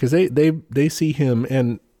 Yeah, because they see him,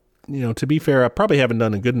 and to be fair, I probably haven't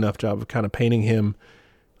done a good enough job of kind of painting him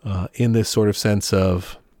in this sort of sense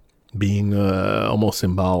of being almost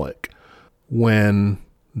symbolic. When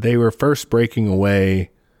they were first breaking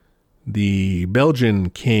away, the Belgian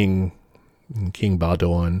King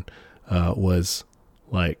Baudouin, was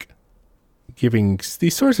like giving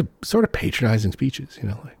these sort of patronizing speeches,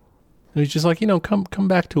 like he's just like, come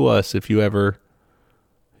back to us if you ever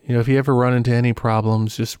if you ever run into any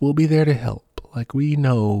problems, we'll be there to help. Like, we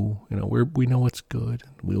know what's good.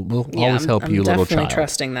 We'll always help you, little child. I'm definitely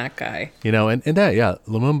trusting that guy. And that,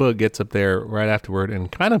 Lumumba gets up there right afterward and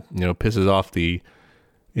kind of, pisses off the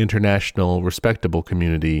international respectable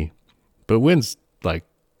community, but wins, like,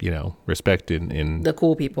 respect in the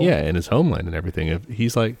cool people. Yeah, in his homeland and everything.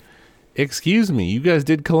 He's like, excuse me, you guys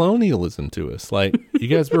did colonialism to us. Like, you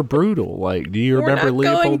guys were brutal. Like, do you remember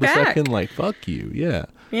Leopold II? Like, fuck you. Yeah.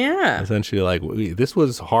 Yeah. Essentially, like, this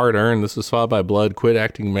was hard earned. This was fought by blood. Quit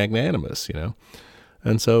acting magnanimous,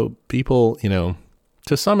 And so people,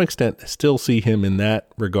 to some extent still see him in that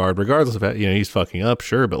regard, regardless of how, he's fucking up,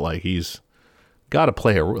 sure, but like, he's got to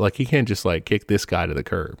play like, he can't just like kick this guy to the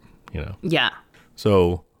curb, Yeah.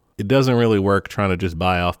 So it doesn't really work trying to just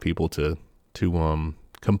buy off people to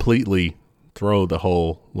completely throw the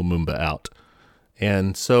whole Lumumba out.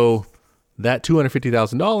 And so that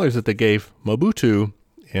 $250,000 that they gave Mobutu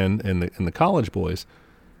and the college boys,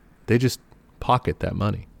 they just pocket that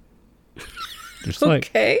money. Just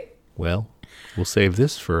okay. Well, we'll save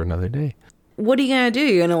this for another day. What are you going to do?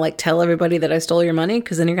 You're going to like tell everybody that I stole your money?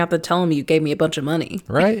 Because then you're going to have to tell them you gave me a bunch of money.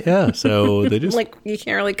 Right, yeah. So they just... like, you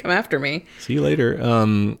can't really come after me. See you later.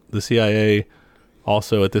 The CIA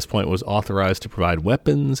also at this point was authorized to provide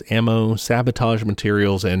weapons, ammo, sabotage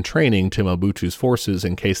materials, and training to Mobutu's forces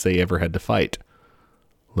in case they ever had to fight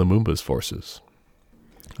Lumumba's forces.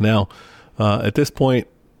 Now, at this point,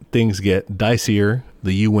 things get dicier.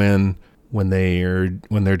 The UN, when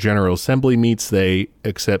their General Assembly meets, they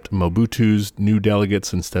accept Mobutu's new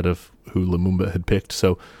delegates instead of who Lumumba had picked.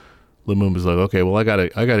 So Lumumba's like, okay, well, I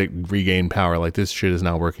gotta regain power. Like, this shit is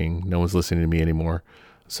not working. No one's listening to me anymore.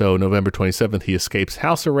 So November 27th, he escapes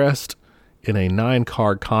house arrest in a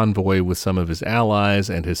 9-car convoy with some of his allies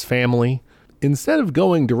and his family. Instead of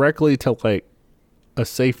going directly to like a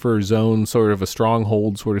safer zone, sort of a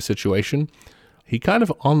stronghold sort of situation, he kind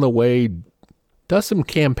of on the way does some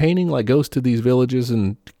campaigning, like goes to these villages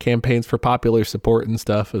and campaigns for popular support and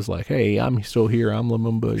stuff. Is like, hey, I'm still here. I'm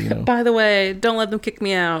Lumumba, By the way, don't let them kick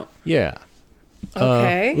me out. Yeah.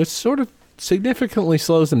 Okay. Which sort of significantly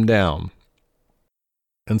slows him down.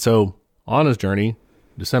 And so on his journey,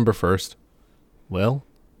 December 1st, well,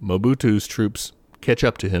 Mobutu's troops catch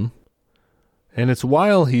up to him. And it's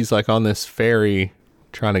while he's like on this ferry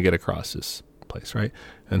trying to get across this place, right?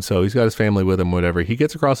 And so he's got his family with him, whatever. He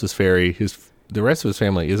gets across this ferry. The rest of his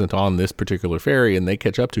family isn't on this particular ferry, and they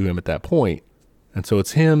catch up to him at that point. And so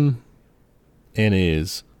it's him and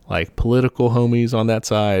his like political homies on that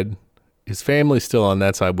side. His family's still on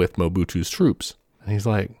that side with Mobutu's troops. And he's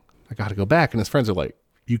like, I got to go back. And his friends are like,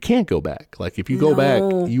 you can't go back. Like, if you go back,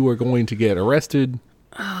 you are going to get arrested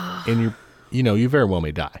and you very well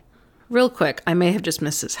may die. Real quick, I may have just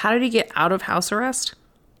missed this. How did he get out of house arrest?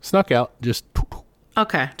 Snuck out, just...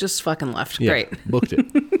 Okay, just fucking left. Yeah, great. Booked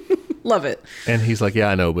it. Love it. And he's like, yeah,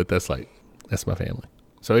 I know, but that's my family.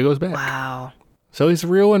 So he goes back. Wow. So he's a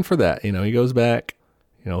real one for that. He goes back,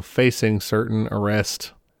 facing certain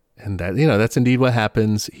arrest. And that, that's indeed what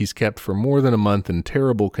happens. He's kept for more than a month in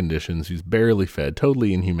terrible conditions. He's barely fed,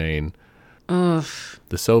 totally inhumane. Ugh.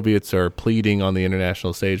 The Soviets are pleading on the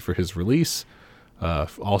international stage for his release.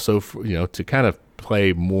 Also, to kind of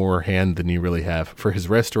play more hand than you really have, for his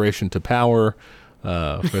restoration to power,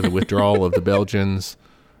 for the withdrawal of the Belgians,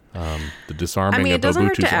 the disarming of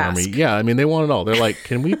Mobutu's army. Yeah, they want it all. They're like,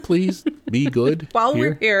 can we please be good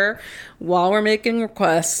we're here, while we're making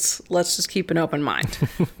requests, let's just keep an open mind.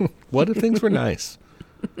 What if things were nice?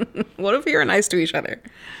 What if we were nice to each other?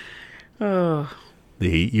 Oh.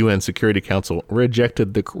 The UN Security Council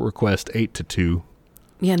rejected the request 8-2.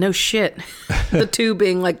 Yeah, no shit. The two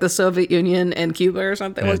being like the Soviet Union and Cuba or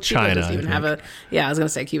something. Well, China Cuba doesn't even have a... Yeah, I was going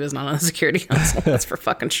to say Cuba's not on the Security Council. That's for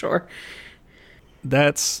fucking sure.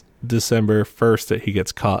 That's December 1st that he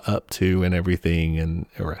gets caught up to and everything and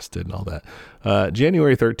arrested and all that.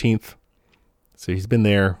 January 13th. So he's been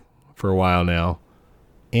there for a while now.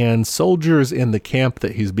 And soldiers in the camp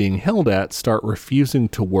that he's being held at start refusing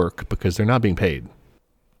to work because they're not being paid.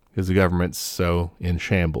 Because the government's so in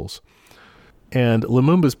shambles. And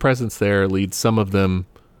Lumumba's presence there leads some of them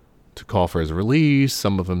to call for his release.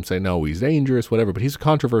 Some of them say, no, he's dangerous, whatever. But he's a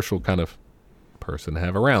controversial kind of person to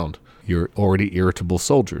have around. You're already irritable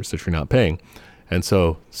soldiers that you're not paying. And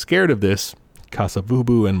so, scared of this,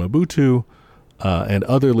 Kasavubu and Mobutu and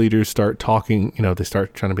other leaders start talking. They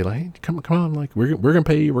start trying to be like, hey, come on, like we're going to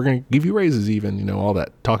pay you. We're going to give you raises even, all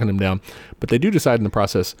that, talking them down. But they do decide in the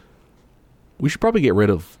process, we should probably get rid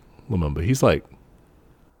of Lumumba.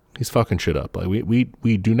 He's fucking shit up. Like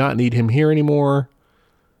we do not need him here anymore.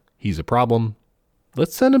 He's a problem.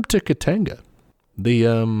 Let's send him to Katanga.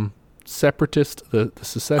 The separatist, the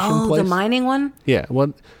secession place. The mining one? Yeah,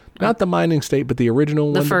 well, not the mining state, but the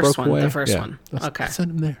original one. The first that broke one. away. The first Yeah. one. Okay. Let's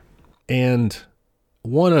send him there. And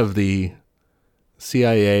one of the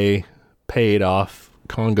CIA paid off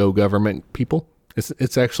Congo government people.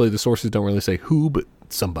 It's actually, the sources don't really say who, but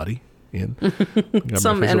somebody in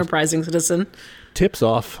Some enterprising citizen tips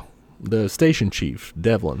off the station chief,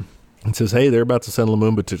 Devlin, and says, hey, they're about to send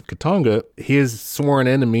Lumumba to Katanga. His sworn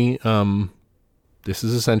enemy, this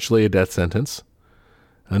is essentially a death sentence.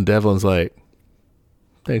 And Devlin's like,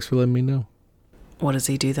 thanks for letting me know. What does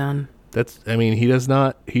he do then? He doesn't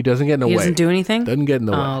get in the way. He doesn't do anything? Doesn't get in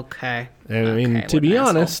the way. Okay. And to be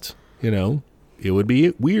honest, it would be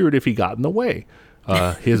weird if he got in the way.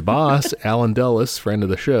 His boss, Alan Dulles, friend of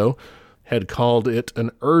the show, had called it an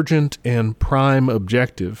urgent and prime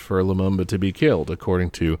objective for Lumumba to be killed, according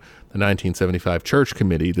to the 1975 Church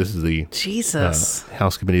Committee. This is the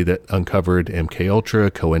House Committee that uncovered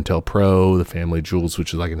MKUltra, COINTELPRO, the Family Jewels,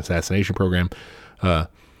 which is like an assassination program.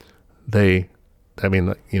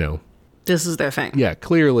 This is their thing. Yeah,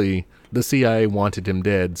 clearly the CIA wanted him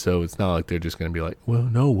dead, so it's not like they're just going to be like, well,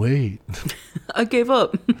 no, wait. I gave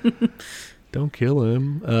up. Don't kill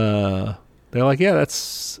him. They're like, yeah,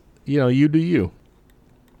 that's, you do you.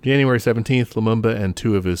 January 17th, Lumumba and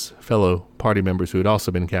two of his fellow party members who had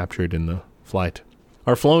also been captured in the flight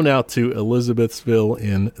are flown out to Elizabethsville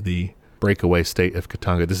in the breakaway state of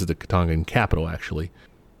Katanga. This is the Katangan capital, actually.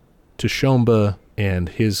 Tshomba and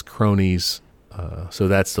his cronies, so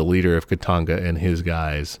that's the leader of Katanga and his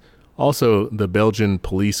guys. Also, the Belgian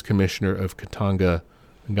police commissioner of Katanga,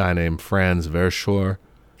 a guy named Frans Verschoor,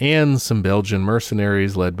 and some Belgian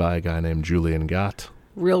mercenaries led by a guy named Julian Gott.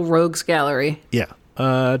 Real rogues gallery. Yeah.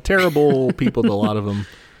 Terrible people, a lot of them.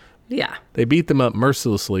 Yeah. They beat them up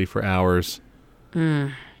mercilessly for hours.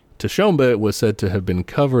 Tshomba was said to have been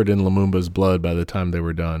covered in Lumumba's blood by the time they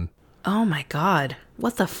were done. Oh my God.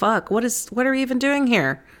 What the fuck? What are we even doing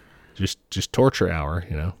here? Just torture hour,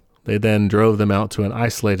 They then drove them out to an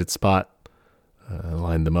isolated spot,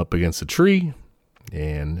 lined them up against a tree,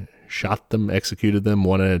 and shot them, executed them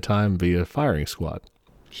one at a time via firing squad.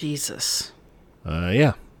 Jesus.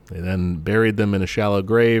 Yeah. They then buried them in a shallow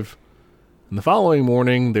grave. And the following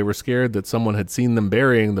morning, they were scared that someone had seen them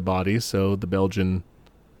burying the bodies, so the Belgian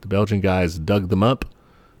guys dug them up,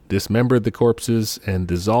 dismembered the corpses, and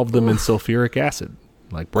dissolved them in sulfuric acid,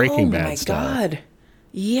 like Breaking Bad style. Oh my God.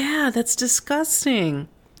 Yeah, that's disgusting.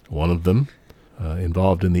 One of them,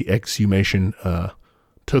 involved in the exhumation,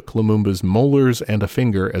 took Lumumba's molars and a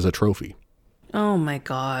finger as a trophy. Oh my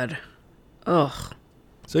God. Ugh.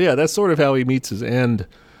 So yeah, that's sort of how he meets his end.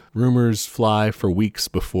 Rumors fly for weeks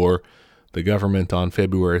before the government on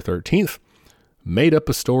February 13th made up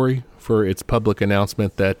a story for its public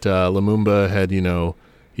announcement that Lumumba had,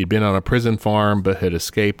 he'd been on a prison farm but had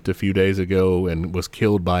escaped a few days ago and was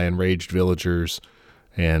killed by enraged villagers.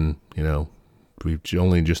 And, we've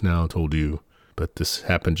only just now told you, but this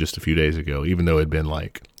happened just a few days ago, even though it had been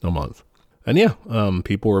like a month. And yeah,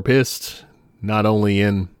 people were pissed, not only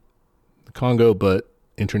in the Congo, but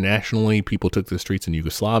internationally. People took the streets in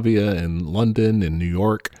Yugoslavia and London and New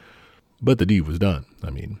York, but the deed was done.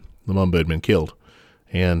 Lumumba had been killed.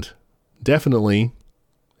 And definitely,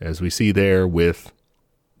 as we see there, with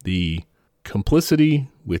the complicity,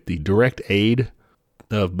 with the direct aid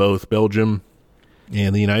of both Belgium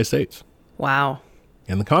and the United States. Wow.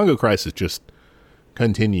 And the Congo crisis just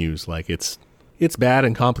continues. Like, it's bad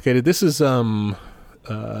and complicated. This is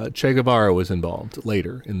Che Guevara was involved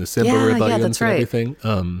later in the Simba rebellions and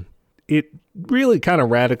everything. It really kind of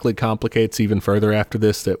radically complicates even further after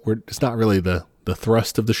this. It's not really the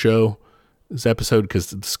thrust of the show, this episode, because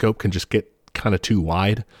the scope can just get kind of too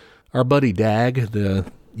wide. Our buddy Dag,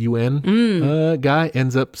 the UN guy,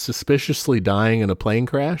 ends up suspiciously dying in a plane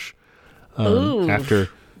crash after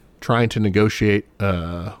trying to negotiate.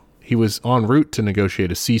 He was en route to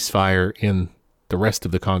negotiate a ceasefire in the rest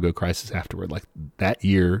of the Congo crisis afterward, like that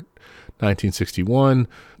year, 1961,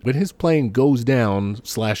 when his plane goes down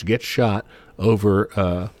 / gets shot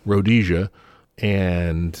over Rhodesia.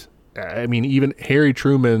 And even Harry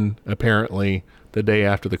Truman, apparently the day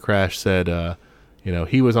after the crash, said,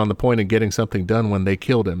 he was on the point of getting something done when they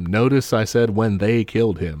killed him. Notice I said when they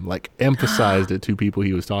killed him, like emphasized it to people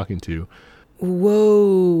he was talking to.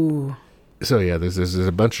 Whoa. So yeah, there's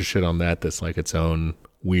a bunch of shit on that that's like its own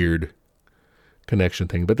weird connection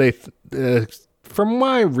thing. But they, from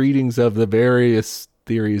my readings of the various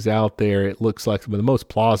theories out there, it looks like the most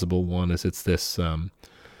plausible one is it's this Jan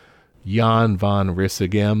van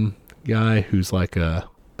Rissegem guy who's like a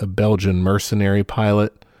Belgian mercenary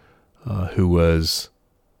pilot who was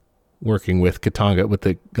working with Katanga, with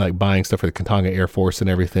the like buying stuff for the Katanga Air Force and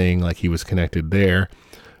everything. Like he was connected there,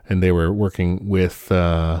 and they were working with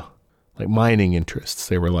like mining interests.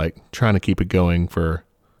 They were like trying to keep it going for,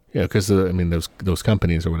 because I mean those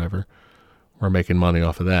companies or whatever were making money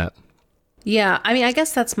off of that. Yeah, I mean, I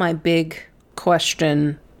guess that's my big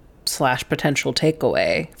question / potential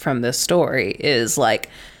takeaway from this story is like,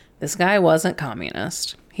 this guy wasn't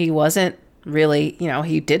communist. He wasn't really,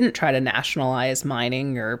 he didn't try to nationalize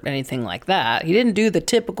mining or anything like that. He didn't do the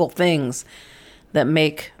typical things that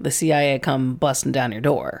make the CIA come busting down your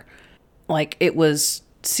door. Like,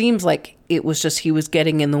 seems like it was just he was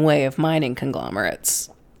getting in the way of mining conglomerates,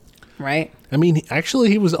 right? I mean, actually,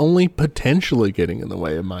 he was only potentially getting in the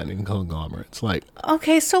way of mining conglomerates. Like,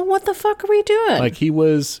 okay, so what the fuck are we doing? Like, he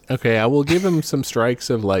was, okay, I will give him some strikes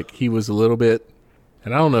of, like, he was a little bit,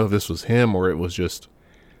 and I don't know if this was him or it was just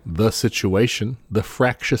the situation, the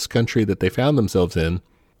fractious country that they found themselves in.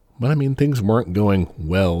 But, I mean, things weren't going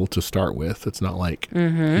well to start with. It's not like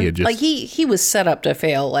he had just... Like, he was set up to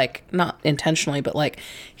fail, like, not intentionally, but, like,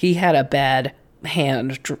 he had a bad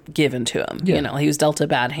hand given to him. Yeah. He was dealt a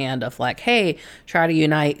bad hand of like, hey, try to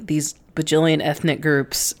unite these bajillion ethnic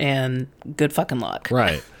groups and good fucking luck.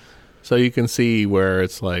 Right. So you can see where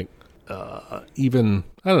it's like, even,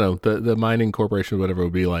 I don't know, the mining corporation or whatever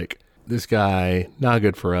would be like, this guy, not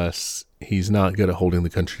good for us. He's not good at holding the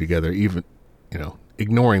country together, even,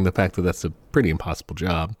 ignoring the fact that that's a pretty impossible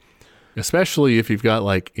job, especially if you've got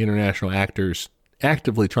like international actors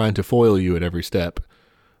actively trying to foil you at every step.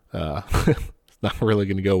 Not really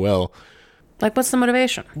going to go well. Like, what's the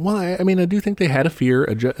motivation? Why? I mean, I do think they had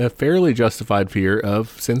a fairly justified fear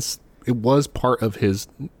of, since it was part of his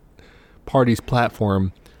party's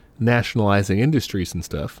platform, nationalizing industries and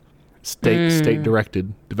stuff,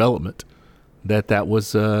 state-directed development, that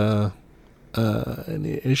was an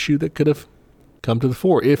issue that could have come to the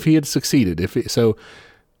fore if he had succeeded.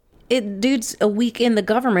 Dude's a week in the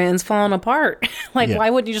government and it's falling apart. Like, yeah. Why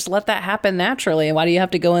wouldn't you just let that happen naturally? And why do you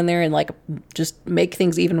have to go in there and, like, just make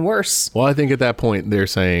things even worse? Well, I think at that point they're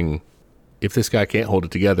saying, if this guy can't hold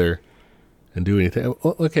it together and do anything,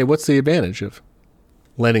 okay, what's the advantage of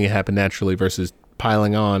letting it happen naturally versus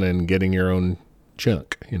piling on and getting your own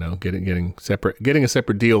chunk? Getting a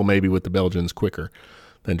separate deal maybe with the Belgians quicker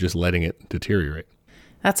than just letting it deteriorate.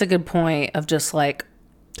 That's a good point of just like,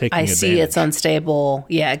 I see it's unstable.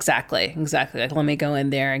 Yeah, exactly. Like, let me go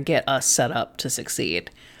in there and get us set up to succeed.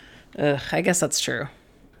 I guess that's true.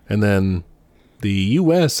 And then the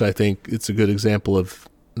U.S., I think it's a good example of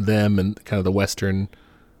them and kind of the Western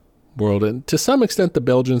world. And to some extent, the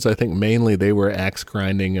Belgians, I think mainly they were axe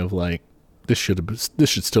grinding of like, this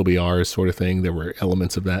should still be ours sort of thing. There were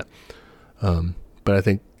elements of that. But I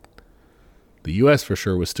think the U.S. for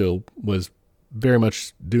sure was very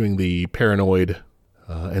much doing the paranoid.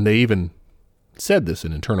 And they even said this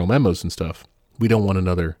in internal memos and stuff. We don't want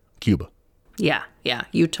another Cuba. Yeah.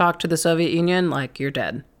 You talk to the Soviet Union, like, you're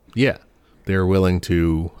dead. Yeah. They're willing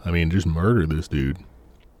to, just murder this dude.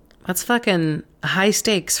 That's fucking high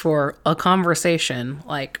stakes for a conversation.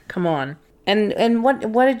 Like, come on. And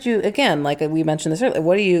what did you, again, like we mentioned this earlier,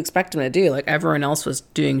 what do you expect them to do? Like, everyone else was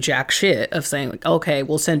doing jack shit of saying, like, okay,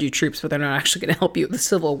 we'll send you troops, but they're not actually going to help you with the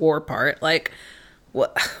Civil War part. Like,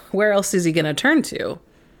 where else is he going to turn to?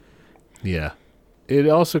 Yeah. It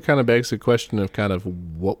also kind of begs the question of kind of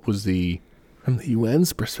what was from the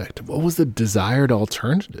UN's perspective, what was the desired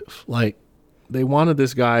alternative? Like, they wanted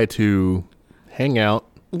this guy to hang out.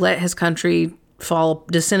 Let his country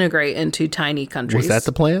disintegrate into tiny countries. Was that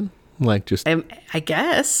the plan? Like, just... I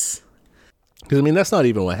guess. Because, that's not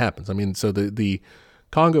even what happens. So the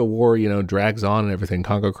Congo War, drags on and everything.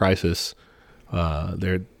 Congo Crisis.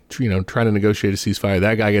 They're trying to negotiate a ceasefire.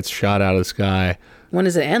 That guy gets shot out of the sky. When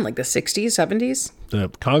does it end? Like the 60s, 70s? The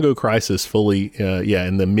Congo Crisis fully,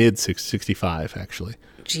 in the mid-65, actually.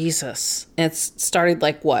 Jesus. And it's started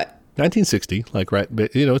like what? 1960, like, right.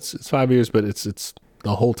 But, it's 5 years, but it's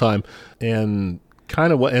the whole time. And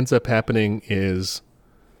kind of what ends up happening is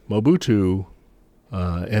Mobutu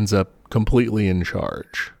ends up completely in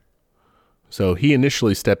charge. So he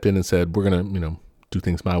initially stepped in and said, we're going to, do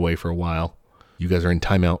things my way for a while. You guys are in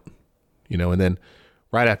timeout, and then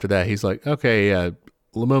right after that, he's like, okay,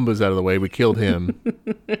 Lumumba's out of the way. We killed him.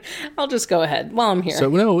 I'll just go ahead while I'm here. So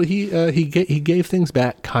no, he gave things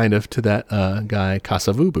back kind of to that guy,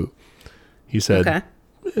 Kasavubu. He said, okay,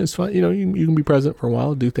 it's fine. You can be present for a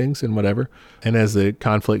while, do things and whatever. And as the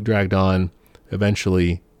conflict dragged on,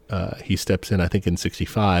 eventually he steps in, I think in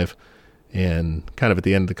 65, and kind of at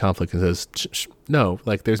the end of the conflict and says, no,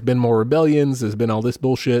 like, there's been more rebellions. There's been all this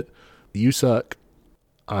bullshit. You suck.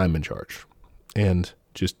 I'm in charge. And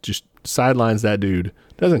just sidelines that dude,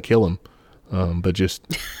 doesn't kill him, but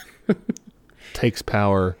just takes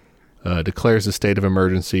power, declares a state of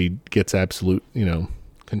emergency, gets absolute,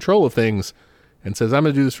 control of things, and says, I'm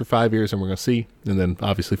going to do this for 5 years and we're going to see. And then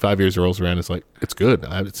obviously 5 years rolls around. It's like, it's good.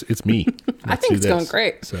 It's me. I think it's going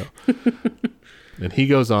great. So, and he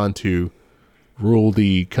goes on to rule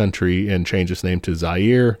the country and change its name to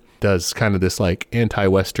Zaire, does kind of this like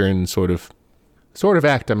anti-Western sort of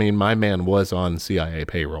act. I mean, my man was on CIA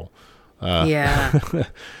payroll. Yeah.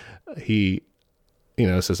 He,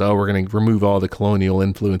 says, oh, we're going to remove all the colonial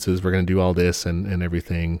influences. We're going to do all this and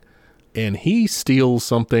everything. And he steals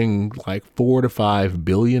something like $4 to $5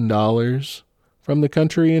 billion from the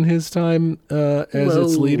country in his time as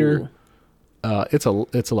its leader. It's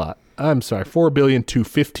a lot. I'm sorry, 4 billion to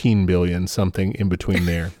 15 billion, something in between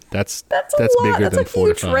there. That's bigger than 4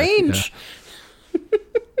 to 5. Range. Yeah.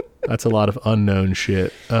 That's a lot of unknown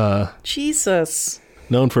shit. Jesus.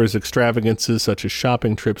 Known for his extravagances such as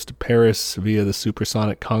shopping trips to Paris via the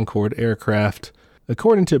supersonic Concorde aircraft.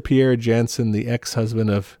 According to Pierre Janssen, the ex-husband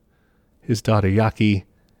of his daughter Yaki,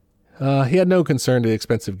 he had no concern to the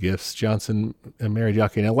expensive gifts. Johnson married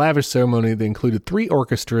Yaki in a lavish ceremony that included 3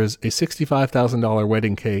 orchestras, a $65,000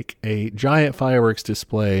 wedding cake, a giant fireworks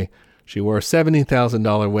display. She wore a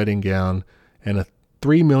 $70,000 wedding gown and a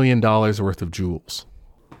 $3 million worth of jewels.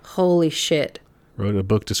 Holy shit. Wrote a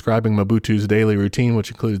book describing Mobutu's daily routine,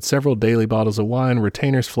 which included several daily bottles of wine,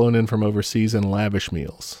 retainers flown in from overseas, and lavish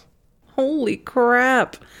meals. Holy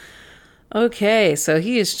crap. Okay, so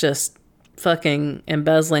he is just fucking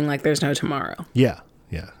embezzling like there's no tomorrow. Yeah.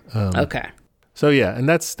 Okay. So yeah, and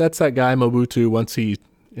that's that guy Mobutu. Once he,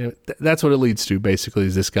 that's what it leads to. Basically,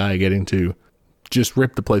 is this guy getting to just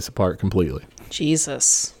rip the place apart completely.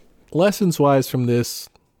 Jesus. Lessons wise from this,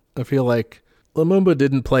 I feel like Lumumba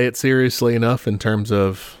didn't play it seriously enough in terms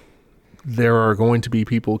of there are going to be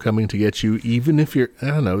people coming to get you, even if you're, I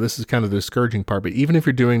don't know, this is kind of the discouraging part, but even if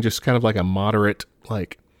you're doing just kind of like a moderate,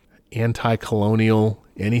 like anti-colonial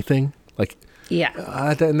anything. Like, yeah,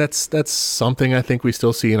 and that's something I think we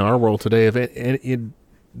still see in our world today.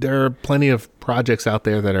 There are plenty of projects out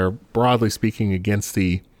there that are broadly speaking against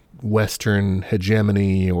the Western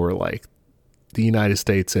hegemony or like the United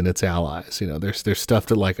States and its allies. There's stuff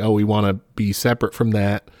that like, oh, we want to be separate from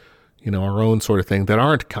that, our own sort of thing, that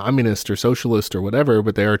aren't communist or socialist or whatever,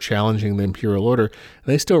 but they are challenging the imperial order. And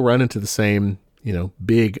they still run into the same,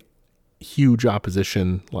 big, huge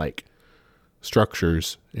opposition like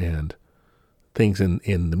structures and things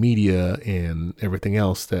in the media and everything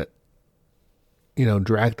else that,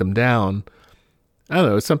 drag them down. I don't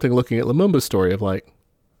know. It's something looking at Lumumba's story of like,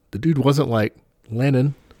 the dude wasn't like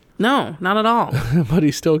Lenin. No, not at all. But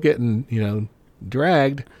he's still getting,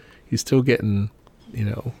 dragged. He's still getting,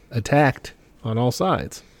 attacked on all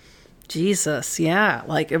sides. Jesus, yeah.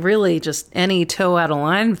 Like, it really just any toe out of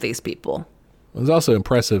line with these people. It was also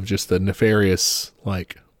impressive, just the nefarious,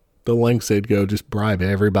 like, the lengths they'd go, just bribe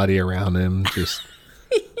everybody around him, just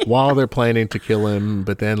while they're planning to kill him.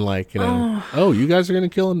 But then, like, oh, you guys are going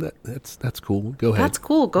to kill him? That's cool. Go ahead. That's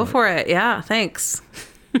cool. Go for it. Yeah, thanks.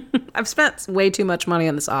 I've spent way too much money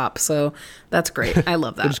on this op, so that's great. I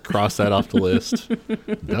love that. Just cross that off the list.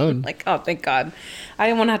 Done. Like, oh, thank God. I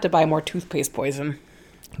didn't want to have to buy more toothpaste poison.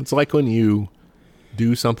 It's like when you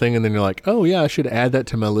do something and then you're like, oh, yeah, I should add that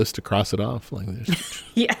to my list to cross it off. Like,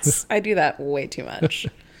 yes, I do that way too much.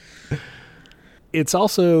 It's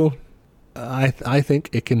also, I think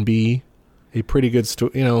it can be a pretty good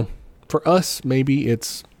story. For us, maybe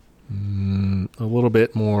it's a little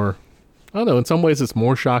bit more, I don't know, in some ways it's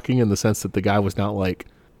more shocking in the sense that the guy was not like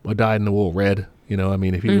a dyed-in-the-wool red. I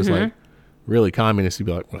mean, if he was like really communist, he'd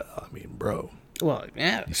be like, well, I mean, bro. Well,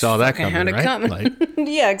 yeah. You saw that coming, right? Like,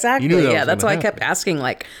 yeah, exactly. That that's why I kept asking,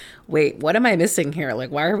 like, wait, what am I missing here?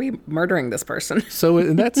 Like, why are we murdering this person? So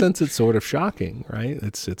in that sense, it's sort of shocking, right?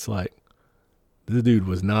 It's like the dude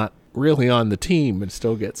was not really on the team and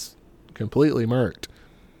still gets completely murked.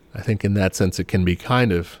 I think in that sense, it can be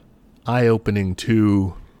kind of eye-opening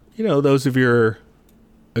to, those of your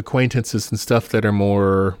acquaintances and stuff that are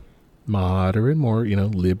more moderate, more,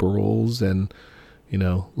 liberals and,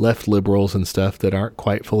 left liberals and stuff that aren't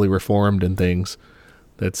quite fully reformed and things.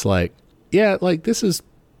 That's like, yeah, like this is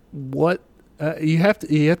what you have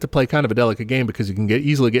to play kind of a delicate game, because you can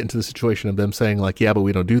easily get into the situation of them saying like, yeah, but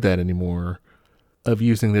we don't do that anymore, of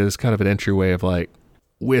using this as kind of an entryway of like,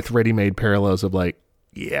 with ready-made parallels of like,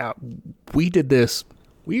 yeah, we did this.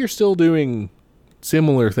 We are still doing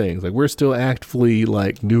similar things. Like, we're still actively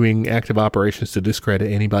like doing active operations to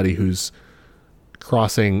discredit anybody who's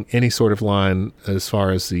crossing any sort of line as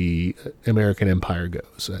far as the American empire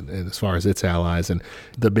goes, and as far as its allies. And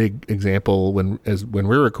the big example when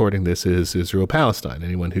we're recording this is Israel-Palestine.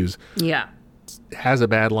 Anyone who's has a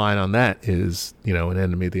bad line on that is, an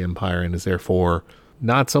enemy of the empire, and is therefore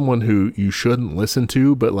not someone who you shouldn't listen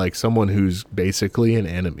to, but like someone who's basically an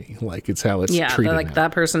enemy. Like, it's how it's treated. Like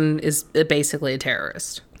that person is basically a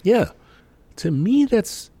terrorist. Yeah. To me,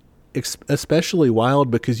 that's especially wild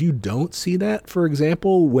because you don't see that, for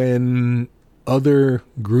example, when other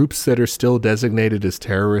groups that are still designated as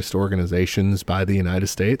terrorist organizations by the United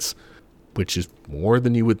States, which is more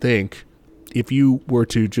than you would think. If you were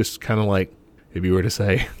to just kind of like, if you were to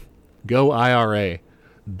say, go IRA,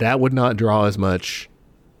 that would not draw as much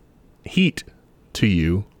heat to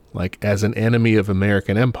you, like as an enemy of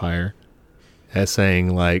American empire, as saying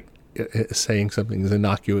something as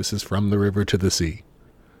innocuous as from the river to the sea.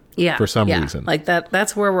 Yeah. For some reason. Like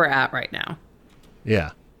that's where we're at right now.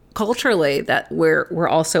 Yeah. Culturally, that we're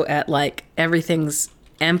also at, like, everything's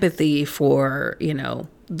empathy for,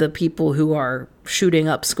 the people who are shooting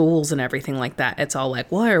up schools and everything like that. It's all like,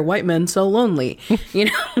 why are white men so lonely?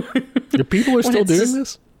 The people are still doing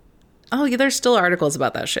this? Oh, yeah, there's still articles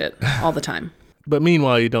about that shit all the time. But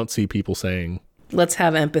meanwhile, you don't see people saying, let's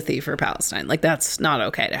have empathy for Palestine. Like, that's not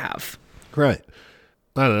okay to have. Right.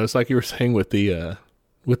 I don't know. It's like you were saying with the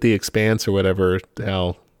Expanse or whatever,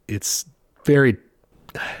 how it's very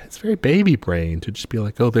baby brain to just be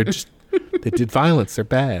like, oh, they did violence. They're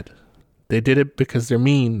bad. They did it because they're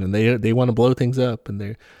mean and they want to blow things up and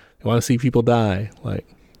they want to see people die. Like,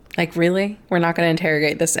 really? We're not going to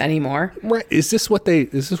interrogate this anymore? Right. Is this what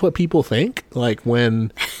people think? Like,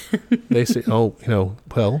 when they say, oh,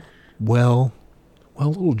 well,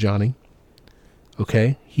 little Johnny,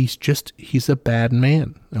 okay, he's a bad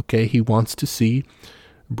man. Okay. He wants to see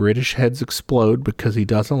British heads explode because he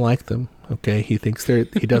doesn't like them. Okay. He thinks he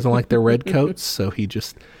doesn't like their red coats. So he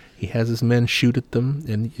has his men shoot at them,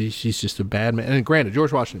 and he's just a bad man. And granted,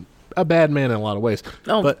 George Washington, a bad man in a lot of ways.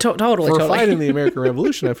 Oh, but totally. For fighting the American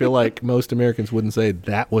Revolution, I feel like most Americans wouldn't say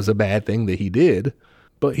that was a bad thing that he did,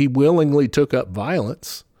 but he willingly took up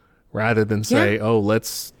violence rather than say, oh,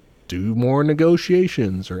 let's do more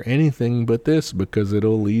negotiations or anything but this because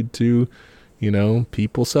it'll lead to,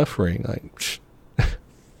 people suffering. Like,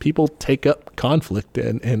 people take up conflict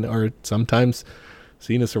and are sometimes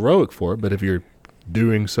seen as heroic for it, but if you're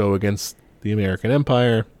doing so against the American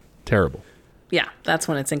empire, terrible. Yeah, that's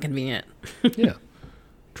when it's inconvenient. Yeah.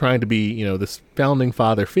 Trying to be, this founding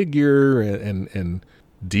father figure and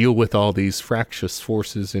deal with all these fractious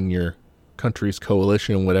forces in your country's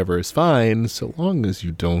coalition and whatever is fine, so long as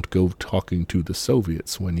you don't go talking to the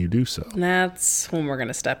Soviets when you do so. That's when we're going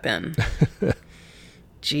to step in.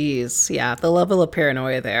 Jeez, yeah, the level of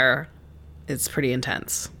paranoia there is pretty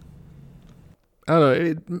intense. I don't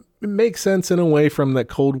know, it makes sense in a way from that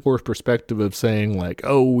Cold War perspective of saying, like,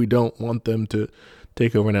 oh, we don't want them to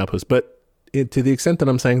take over an outpost. But to the extent that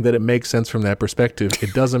I'm saying that it makes sense from that perspective,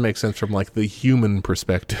 it doesn't make sense from, like, the human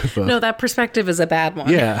perspective. No, that perspective is a bad one.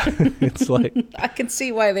 Yeah. It's like... I can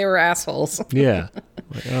see why they were assholes. Yeah.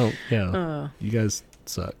 Like, oh, yeah. You guys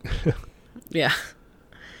suck. Yeah.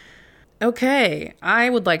 Okay. I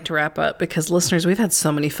would like to wrap up because, listeners, we've had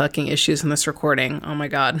so many fucking issues in this recording. Oh, my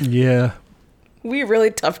God. Yeah. We really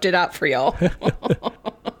toughed it out for y'all.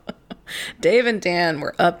 Dave and Dan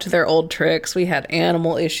were up to their old tricks. We had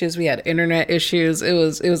animal issues. We had internet issues. It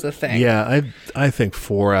was a thing. Yeah, I think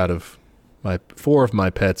four of my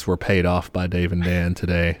pets were paid off by Dave and Dan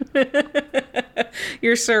today.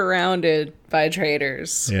 You're surrounded by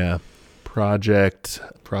traitors. Yeah. Project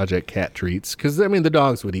cat treats. Because, I mean, the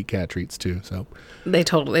dogs would eat cat treats, too. So they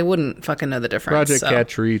wouldn't fucking know the difference. Project cat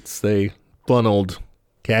treats, they funneled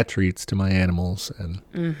cat treats to my animals and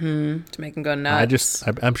to make them go nuts.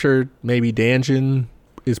 I'm sure maybe Danjin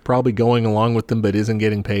is probably going along with them but isn't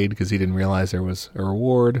getting paid because he didn't realize there was a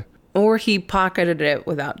reward, or he pocketed it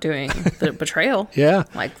without doing the betrayal. Yeah,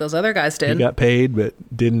 like those other guys did. He got paid but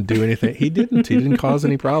didn't do anything. He didn't cause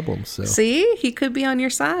any problems. So see, he could be on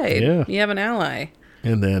your side. Yeah, you have an ally.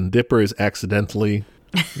 And then Dipper is accidentally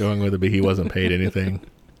going with it, but he wasn't paid anything.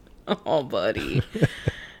 Oh, buddy.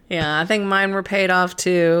 Yeah, I think mine were paid off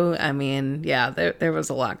too. I mean, yeah, there was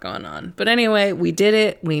a lot going on. But anyway, we did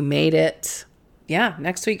it. We made it. Yeah,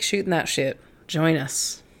 next week, shooting that shit. Join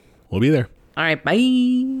us. We'll be there. All right,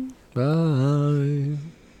 bye. Bye.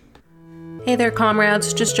 Hey there,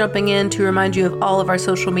 comrades. Just jumping in to remind you of all of our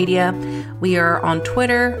social media. We are on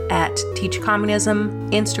Twitter at Teach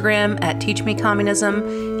Communism, Instagram at Teach Me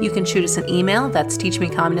Communism. You can shoot us an email. That's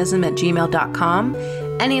teachmecommunism@gmail.com.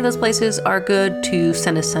 Any of those places are good to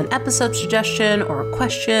send us an episode suggestion or a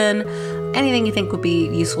question, anything you think would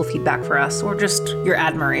be useful feedback for us, or just your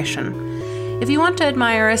admiration. If you want to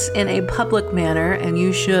admire us in a public manner, and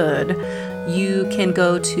you should, you can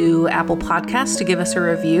go to Apple Podcasts to give us a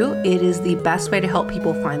review. It is the best way to help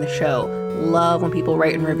people find the show. Love when people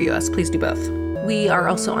rate and review us. Please do both. We are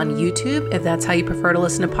also on YouTube, if that's how you prefer to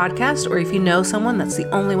listen to podcasts, or if you know someone that's the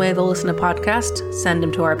only way they'll listen to podcasts, send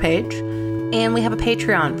them to our page. And we have a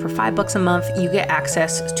Patreon. For $5 a month, you get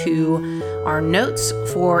access to our notes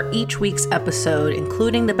for each week's episode,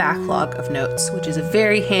 including the backlog of notes, which is a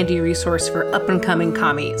very handy resource for up-and-coming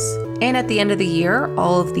commies. And at the end of the year,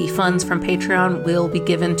 all of the funds from Patreon will be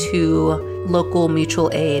given to local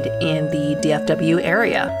mutual aid in the DFW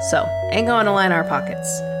area. So, ain't going to line our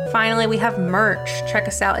pockets. Finally, we have merch. Check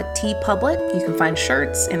us out at TeePublic. You can find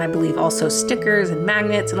shirts and I believe also stickers and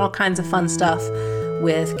magnets and all kinds of fun stuff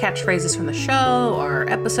with catchphrases from the show or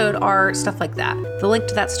episode art, stuff like that. The link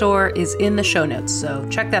to that store is in the show notes, so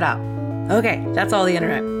check that out. Okay, that's all the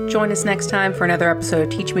internet. Join us next time for another episode of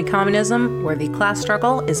Teach Me Communism, where the class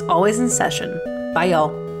struggle is always in session. Bye,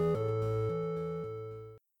 y'all.